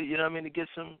 But really, to get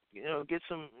some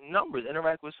numbers,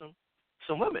 interact with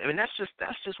some women. I mean, that's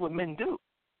just what men do.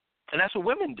 And that's what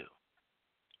women do.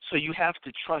 So you have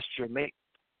to trust your mate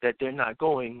that they're not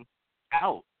going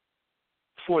out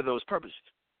for those purposes.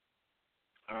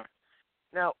 All right.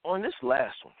 Now, on this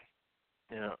last one,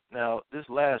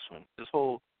 this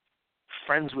whole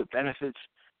friends with benefits,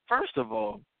 first of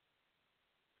all,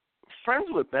 friends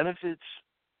with benefits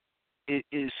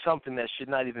is something that should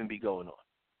not even be going on.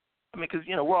 I mean, because,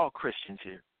 we're all Christians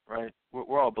here, right?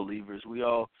 We're all believers. We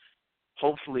all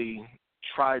hopefully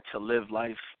try to live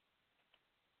life,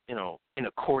 in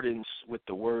accordance with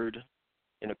the word,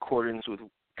 in accordance with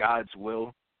God's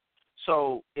will.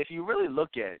 So if you really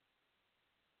look at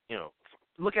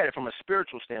it from a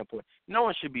spiritual standpoint, no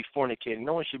one should be fornicating.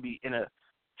 No one should be in a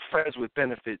friends with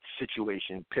benefits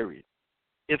situation, period.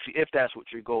 If that's what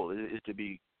your goal is to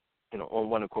be, on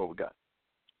one accord with God.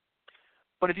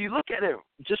 But if you look at it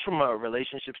just from a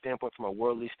relationship standpoint, from a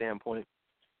worldly standpoint,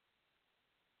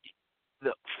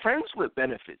 the friends with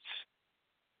benefits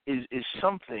is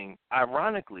something,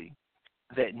 ironically,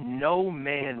 that no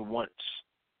man wants.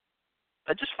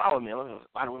 Just follow me. A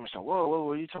lot of women say, whoa,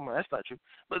 what are you talking about? That's not true.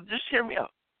 But just hear me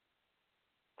out.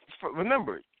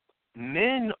 Remember,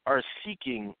 men are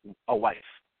seeking a wife.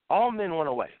 All men want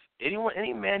a wife.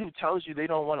 Any man who tells you they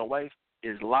don't want a wife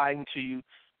is lying to you,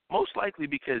 most likely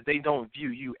because they don't view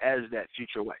you as that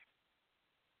future wife.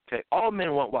 Okay? All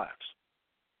men want wives.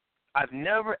 I've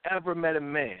never, ever met a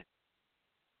man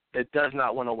that does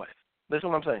not want a wife. Listen to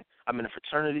what I'm saying. I'm in a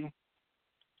fraternity.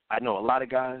 I know a lot of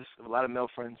guys, a lot of male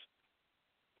friends.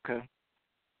 Okay?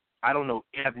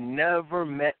 I've never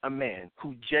met a man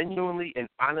who genuinely and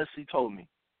honestly told me,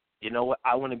 you know what,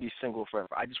 I want to be single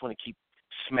forever. I just want to keep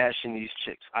smashing these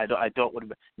chicks. I don't want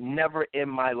to be. Never in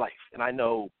my life. And I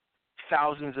know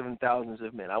thousands and thousands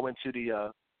of men. I went to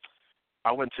the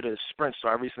Sprint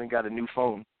store. I recently got a new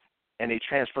phone, and they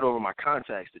transferred over my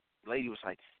contacts. The lady was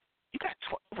like, you got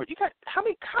how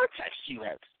many contacts do you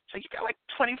have? She's like, you got like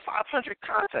 2,500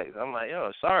 contacts. I'm like,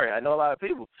 sorry, I know a lot of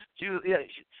people.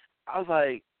 I was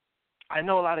like, I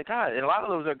know a lot of guys, and a lot of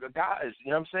those are guys.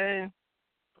 You know what I'm saying?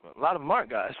 A lot of them aren't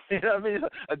guys. You know what I mean?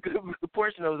 A good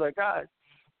portion of those are guys.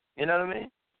 You know what I mean?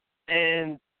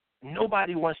 And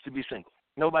nobody wants to be single.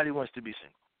 Nobody wants to be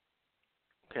single.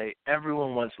 Okay?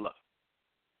 Everyone wants love.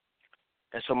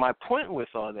 And so my point with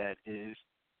all that is,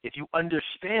 if you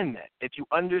understand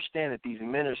that these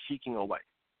men are seeking a wife,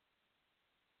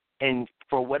 and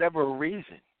for whatever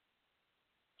reason,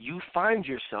 you find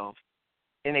yourself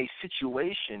in a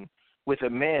situation with a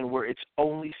man where it's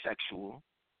only sexual,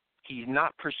 he's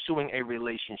not pursuing a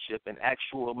relationship, an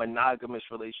actual monogamous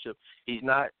relationship, he's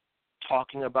not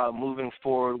talking about moving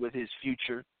forward with his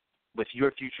future, with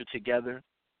your future together,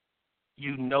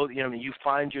 you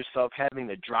find yourself having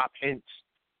to drop hints,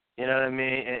 you know what I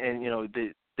mean? And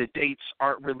the dates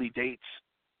aren't really dates,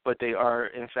 but they are,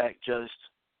 in fact, just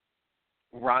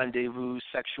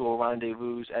sexual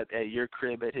rendezvous at your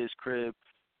crib, at his crib.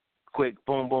 Quick,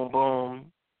 boom, boom,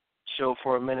 boom. Chill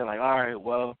for a minute, like, all right,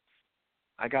 well,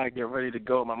 I got to get ready to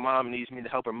go. My mom needs me to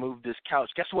help her move this couch.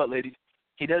 Guess what, ladies?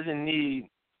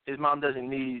 His mom doesn't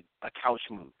need a couch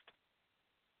moved.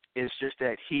 It's just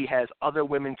that he has other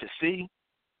women to see,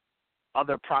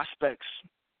 other prospects,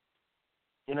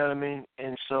 you know what I mean?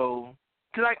 And so,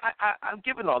 because I've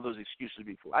given all those excuses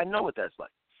before. I know what that's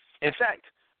like. In fact,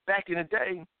 back in the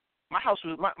day, my house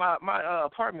was, my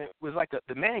apartment was like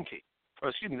the man cave,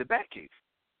 the bat cave.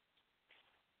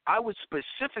 I would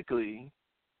specifically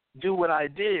do what I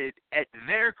did at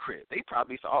their crib. They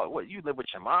probably thought, what, you live with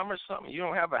your mom or something? You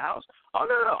don't have a house? Oh,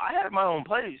 no, I have my own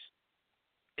place.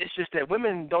 It's just that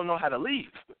women don't know how to leave.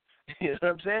 You know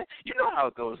what I'm saying? You know how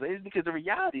it goes, ladies, because the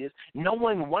reality is no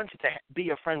one wants to be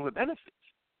a friend with benefits.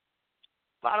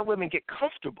 A lot of women get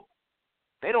comfortable.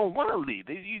 They don't want to leave.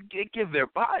 They give their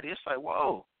body. It's like,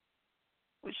 whoa,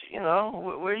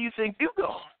 where do you think you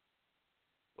go?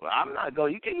 Well, I'm not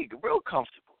going. You get real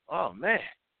comfortable. Oh, man.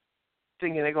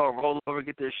 Thinking they're going to roll over,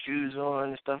 get their shoes on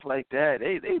and stuff like that.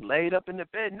 They laid up in the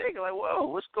bed naked like, whoa,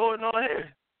 what's going on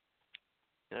here?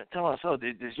 Tell us, so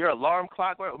does your alarm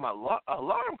clock work? My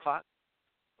alarm clock?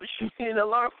 What you need an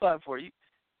alarm clock for?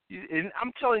 And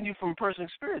I'm telling you from personal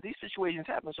experience, these situations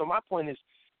happen. So my point is,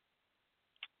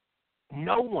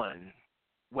 no one,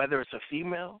 whether it's a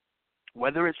female,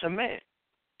 whether it's a man,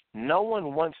 no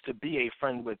one wants to be a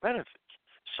friend with benefits.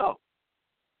 so.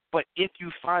 But if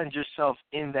you find yourself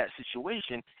in that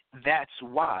situation, that's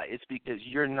why. It's because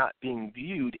you're not being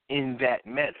viewed in that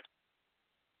manner.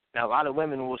 Now, a lot of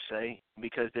women will say,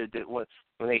 because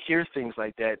when they hear things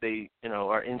like that, they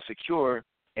are insecure,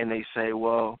 and they say,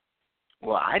 well,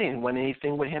 I didn't want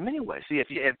anything with him anyway. See,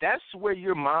 if that's where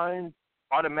your mind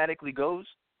automatically goes,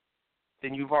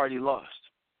 then you've already lost.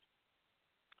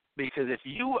 Because if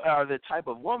you are the type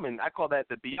of woman, I call that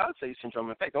the Beyonce syndrome.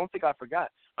 In fact, don't think I forgot.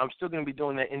 I'm still going to be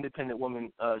doing that independent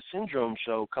woman syndrome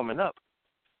show coming up.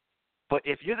 But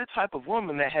if you're the type of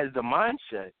woman that has the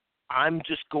mindset, I'm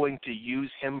just going to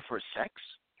use him for sex,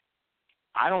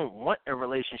 I don't want a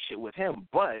relationship with him,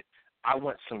 but I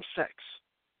want some sex.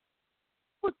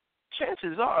 Well,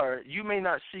 chances are you may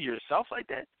not see yourself like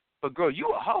that, but girl, you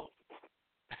a hoe.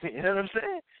 You know what I'm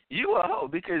saying? You a hoe,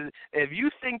 because if you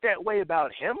think that way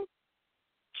about him,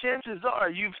 chances are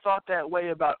you've thought that way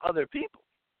about other people.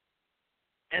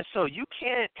 And so you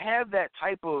can't have that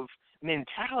type of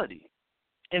mentality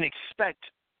and expect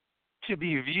to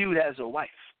be viewed as a wife.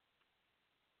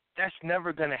 That's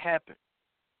never going to happen.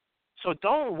 So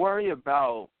don't worry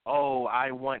about,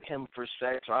 I want him for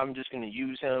sex, or I'm just going to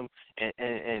use him,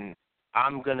 and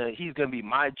he's going to be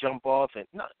my jump off. And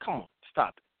no, come on,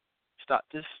 stop it. Stop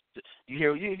this. You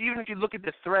hear? Even if you look at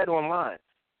the thread online,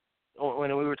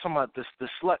 when we were talking about the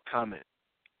slut comment,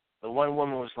 the one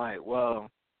woman was like, well,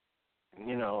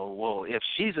 if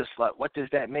she's a slut, what does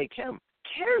that make him?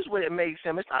 Cares what it makes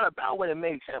him. It's not about what it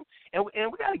makes him. And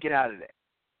we got to get out of that.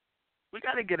 We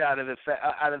got to get out of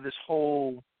this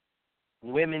whole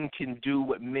women can do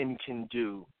what men can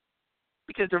do,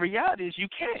 because the reality is you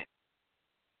can't.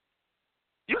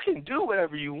 You can do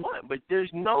whatever you want, but there's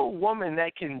no woman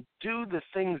that can do the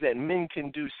things that men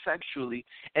can do sexually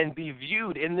and be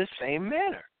viewed in the same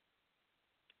manner.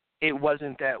 It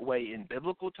wasn't that way in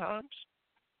biblical times.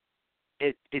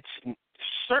 It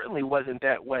certainly wasn't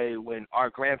that way when our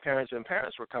grandparents and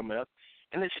parents were coming up,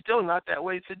 and it's still not that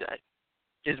way today.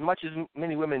 As much as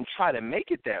many women try to make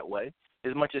it that way,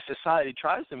 as much as society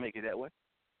tries to make it that way,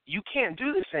 you can't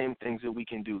do the same things that we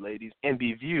can do, ladies, and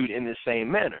be viewed in the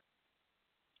same manner.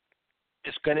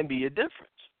 It's going to be a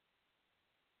difference.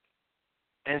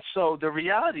 And so the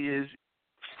reality is,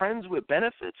 friends with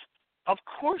benefits, of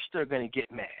course they're going to get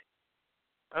mad.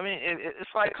 I mean, it's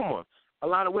like, come on. A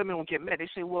lot of women will get mad. They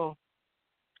say, well,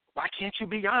 why can't you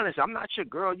be honest? I'm not your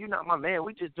girl. You're not my man.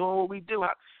 We just doing what we do.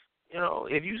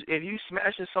 If you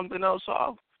smashing something else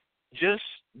off,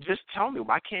 just tell me.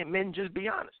 Why can't men just be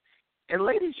honest? And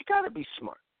ladies, you got to be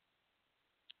smart.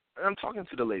 And I'm talking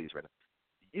to the ladies right now.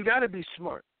 You got to be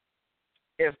smart.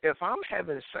 If I'm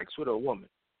having sex with a woman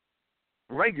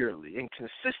regularly and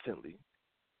consistently,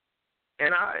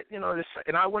 and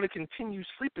I want to continue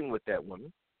sleeping with that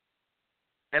woman,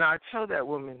 and I tell that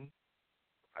woman,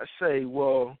 I say,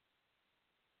 well,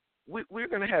 we're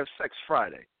going to have sex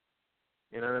Friday.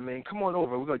 You know what I mean? Come on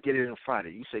over. We're going to get it in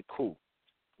Friday. You say, cool.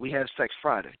 We have sex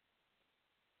Friday.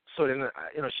 So then,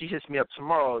 she hits me up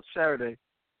tomorrow, Saturday.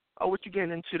 Oh, what you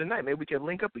getting into tonight? Maybe we can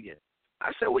link up again.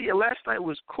 I said, well, yeah, last night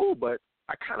was cool, but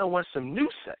I kind of want some new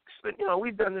sex. But,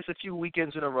 we've done this a few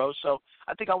weekends in a row, so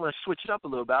I think I want to switch it up a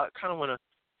little bit. I kind of want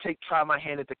to try my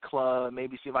hand at the club,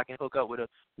 maybe see if I can hook up with a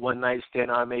one-night stand.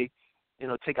 I may,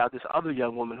 take out this other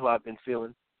young woman who I've been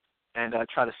feeling and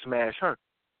try to smash her.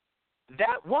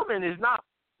 That woman is not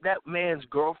that man's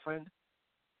girlfriend,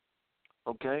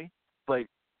 okay? But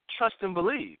trust and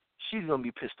believe, she's going to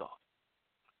be pissed off.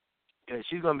 Okay?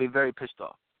 She's going to be very pissed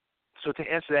off. So to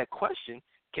answer that question,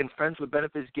 can friends with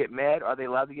benefits get mad? Are they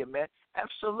allowed to get mad?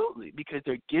 Absolutely, because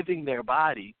they're giving their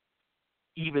body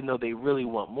even though they really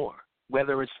want more,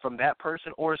 whether it's from that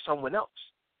person or someone else.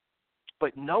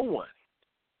 But no one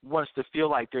wants to feel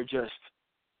like they're just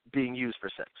being used for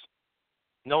sex.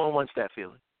 No one wants that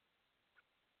feeling.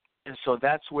 And so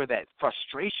that's where that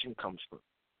frustration comes from.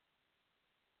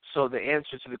 So the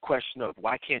answer to the question of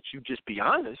why can't you just be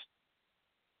honest,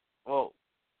 well,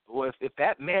 if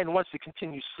that man wants to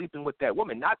continue sleeping with that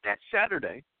woman, not that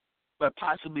Saturday, but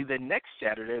possibly the next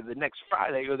Saturday, or the next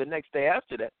Friday, or the next day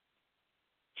after that,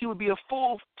 he would be a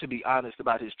fool to be honest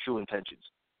about his true intentions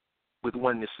with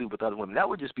wanting to sleep with other women. That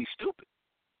would just be stupid.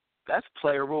 That's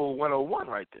player rule 101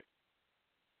 right there.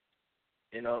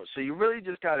 So you really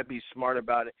just got to be smart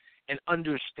about it and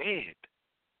understand.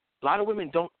 A lot of women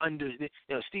don't understand.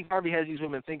 Steve Harvey has these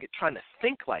women trying to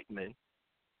think like men.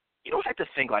 You don't have to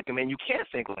think like a man. You can't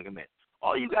think like a man.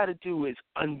 All you got to do is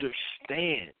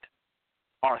understand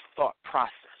our thought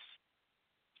process,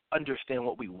 understand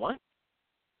what we want,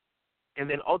 and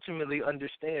then ultimately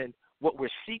understand what we're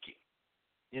seeking.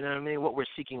 You know what I mean? What we're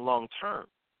seeking long term.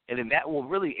 And then that will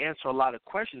really answer a lot of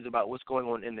questions about what's going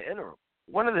on in the interim.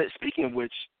 Speaking of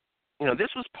which,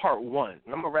 this was part one.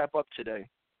 And I'm going to wrap up today,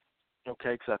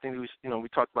 okay, because I think we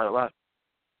talked about it a lot.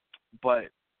 But,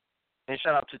 and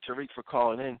shout out to Tariq for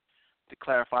calling in to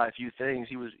clarify a few things.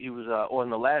 He was on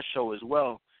the last show as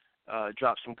well,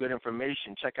 dropped some good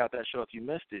information. Check out that show if you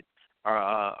missed it,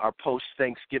 our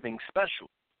post-Thanksgiving special.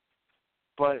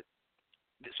 But,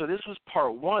 so this was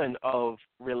part one of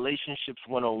Relationships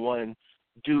 101,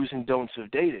 Do's and Don'ts of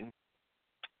Dating.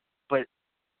 But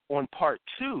on part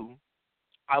two,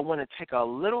 I want to take a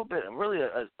little bit, really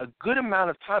a good amount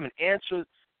of time and answer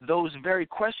those very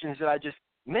questions that I just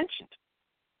mentioned.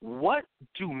 What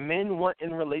do men want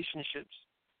in relationships?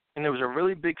 And there was a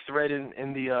really big thread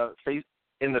in the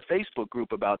Facebook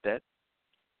group about that.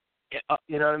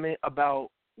 You know what I mean? About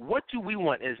what do we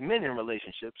want as men in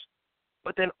relationships,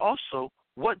 but then also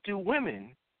what do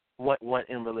women want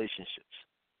in relationships?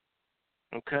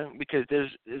 Okay, because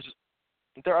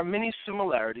there are many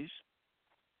similarities.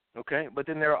 Okay, but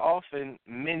then there are often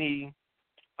many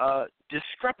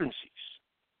discrepancies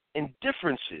and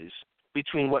differences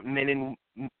between what men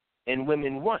and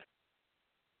women want.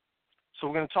 So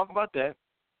we're going to talk about that,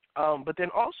 but then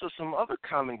also some other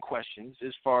common questions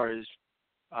as far as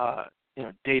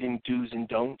dating do's and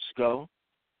don'ts go.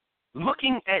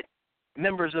 Looking at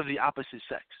members of the opposite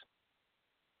sex.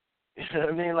 You know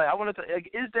what I mean? Like, I want to,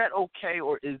 is that okay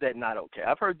or is that not okay?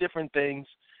 I've heard different things.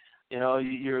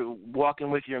 You're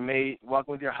walking with your mate,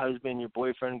 walking with your husband, your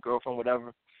boyfriend, girlfriend,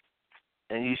 whatever,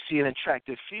 and you see an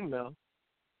attractive female.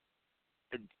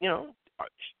 Is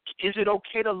it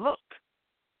okay to look?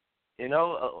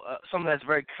 Something that's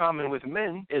very common with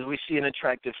men is we see an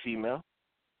attractive female,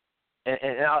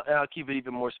 and I'll keep it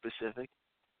even more specific.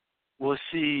 We'll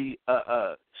see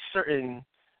certain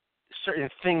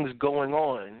things going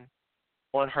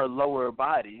on her lower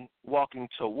body walking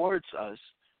towards us.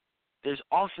 There's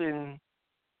often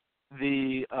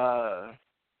the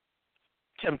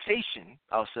temptation,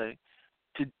 I'll say,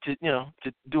 to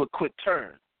do a quick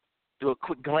turn, do a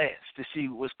quick glance to see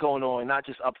what's going on, not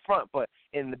just up front, but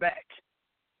in the back.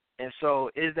 And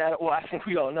so is that, well, I think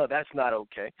we all know that's not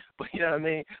okay. But you know what I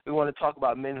mean? We want to talk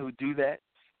about men who do that,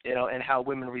 and how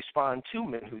women respond to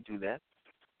men who do that.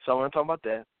 So I want to talk about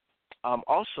that.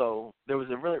 Also, there was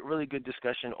a really, really good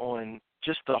discussion on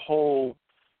just the whole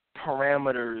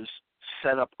parameters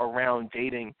set up around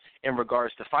dating in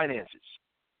regards to finances.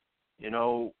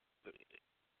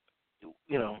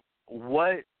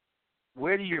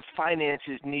 Where do your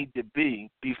finances need to be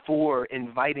before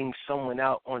inviting someone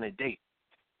out on a date?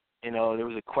 There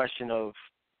was a question of,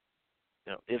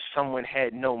 if someone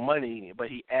had no money, but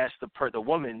he asked the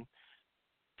woman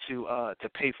to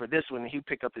pay for this one, and he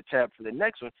pick up the tab for the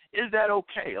next one. Is that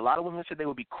okay? A lot of women said they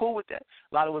would be cool with that.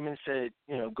 A lot of women said,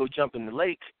 go jump in the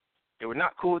lake. They were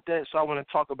not cool with that. So I want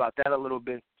to talk about that a little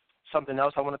bit. Something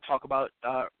else I want to talk about,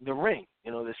 the ring.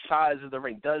 The size of the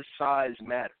ring. Does size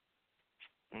matter?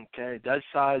 Okay. Does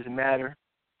size matter?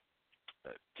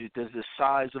 Does the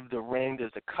size of the ring, does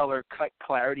the color, cut,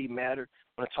 clarity matter?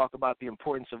 I want to talk about the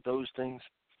importance of those things.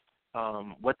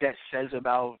 What that says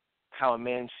about how a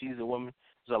man sees a woman.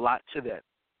 There's a lot to that.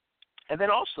 And then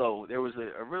also there was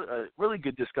a really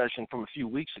good discussion from a few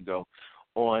weeks ago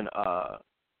on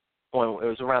it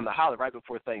was around the holiday, right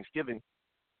before Thanksgiving,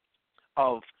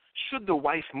 of should the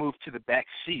wife move to the back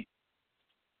seat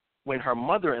when her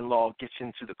mother-in-law gets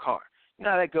into the car? You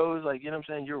know how that goes? Like, what I'm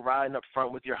saying? You're riding up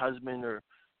front with your husband or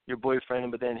your boyfriend,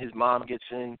 but then his mom gets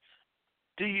in.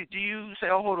 Do you say,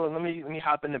 oh, hold on, let me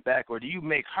hop in the back, or do you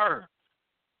make her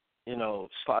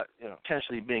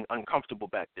potentially being uncomfortable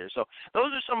back there? So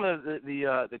those are some of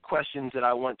the questions that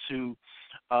I want to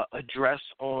address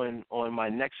on my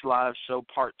next live show,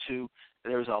 part two.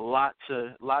 There's a lot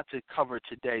to cover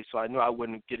today, so I knew I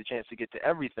wouldn't get a chance to get to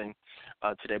everything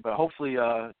today. But hopefully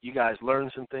you guys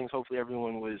learned some things. Hopefully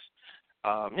everyone was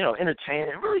entertained.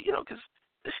 And really, because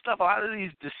this stuff, a lot of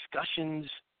these discussions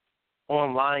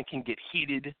online can get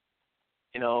heated.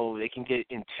 They can get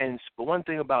intense. But one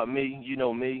thing about me,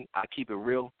 me, I keep it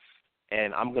real.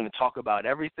 And I'm going to talk about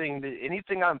everything.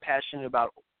 Anything I'm passionate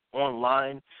about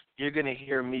online, you're going to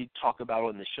hear me talk about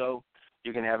on the show.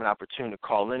 You're going to have an opportunity to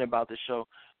call in about the show.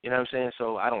 You know what I'm saying?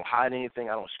 So I don't hide anything.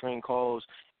 I don't screen calls.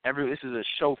 This is a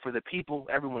show for the people.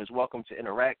 Everyone is welcome to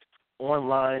interact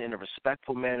online in a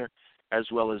respectful manner as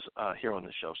well as here on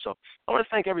the show. So I want to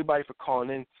thank everybody for calling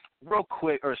in real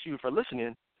quick, or excuse me, for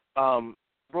listening.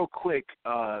 Real quick,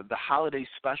 the holiday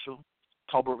special,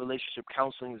 Talbot Relationship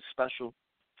Counseling special,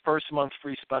 first month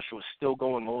free special is still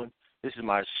going on. This is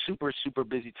my super, super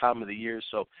busy time of the year.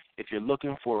 So if you're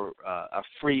looking for a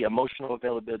free emotional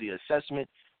availability assessment,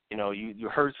 you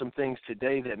heard some things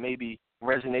today that maybe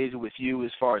resonated with you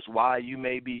as far as why you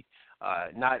may be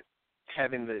not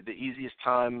having the easiest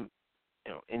time,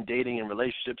 in dating and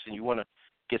relationships, and you want to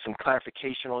get some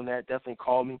clarification on that, definitely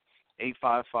call me,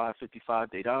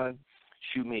 855-55-DADON.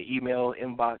 Shoot me an email,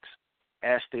 inbox,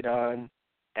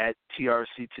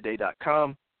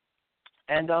 askdadon@trctoday.com.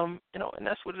 And, and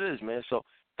that's what it is, man. So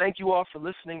thank you all for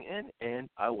listening in, and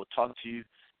I will talk to you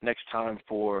next time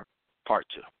for part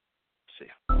 2. See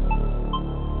ya.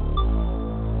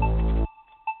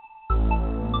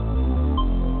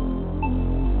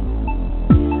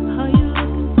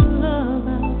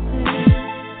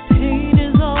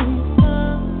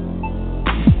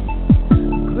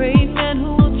 Great man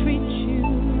who will treat you,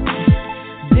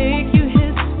 make you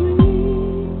his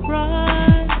sweet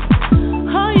bride.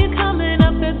 How you coming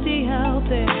up empty out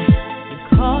there? You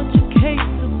caught your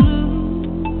case of blues.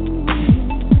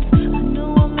 I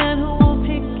know a man who will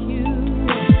pick you.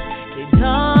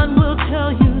 Don will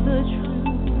tell you the truth.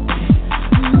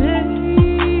 Maybe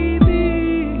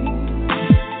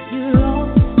you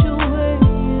lost your way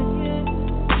again.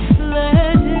 Let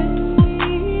it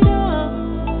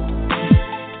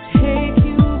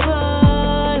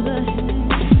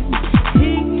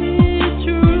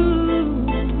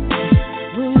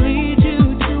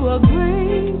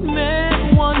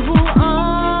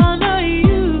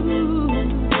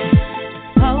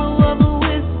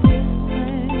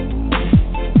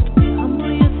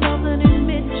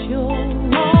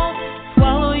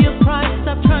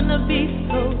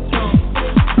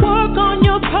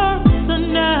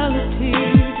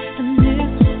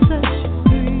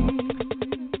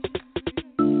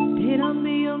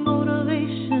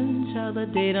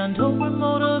Dayton will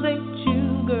motivate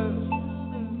you, girl.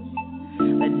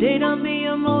 Let Dayton be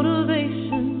your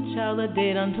motivation, child. Let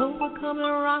Dayton will come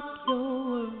and rock your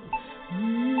world.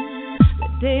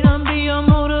 Let Dayton be your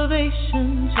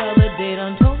motivation, child. Let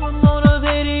Dayton will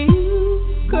motivate you,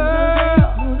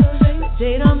 girl. Let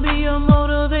Dayton be your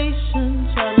motivation,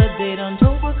 child. Let Dayton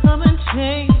will come and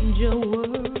change your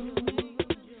world.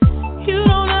 You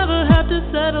don't ever have to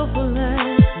settle for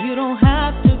less. You don't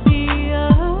have to be a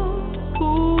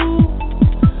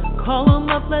call them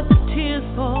up, let the tears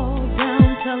fall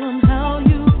down. Tell them how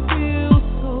you feel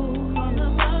so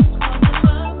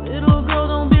little girl,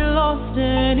 don't be lost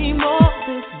anymore.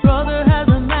 This brother has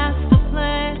a master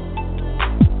plan.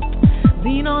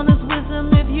 Lean on his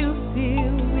wisdom if you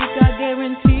feel weak. I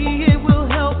guarantee it will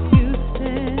help you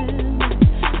stand.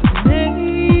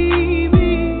 Maybe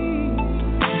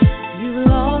you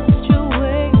lost your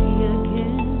way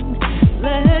again.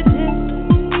 Let it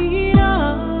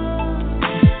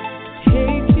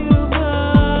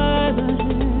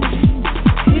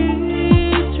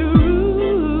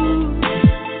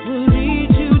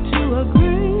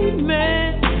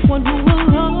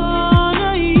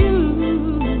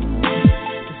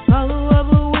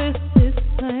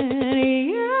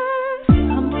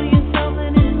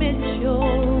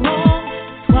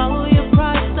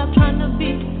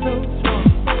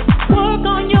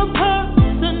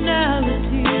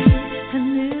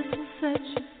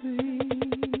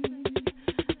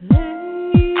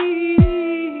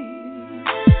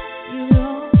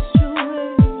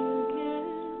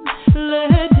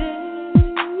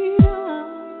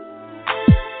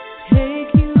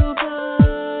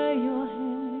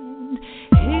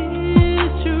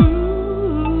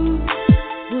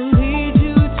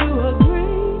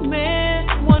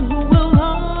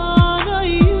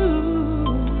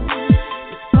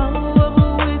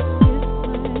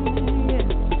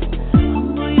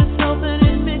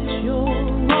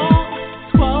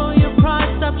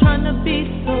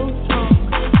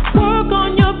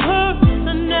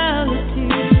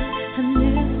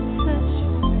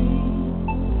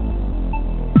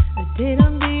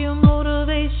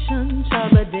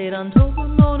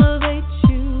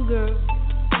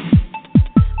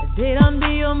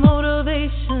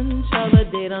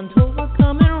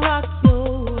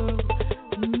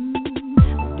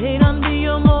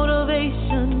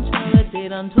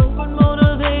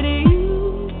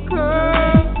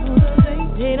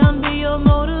Dayton be your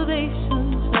motivation,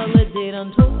 child. Let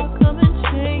Dayton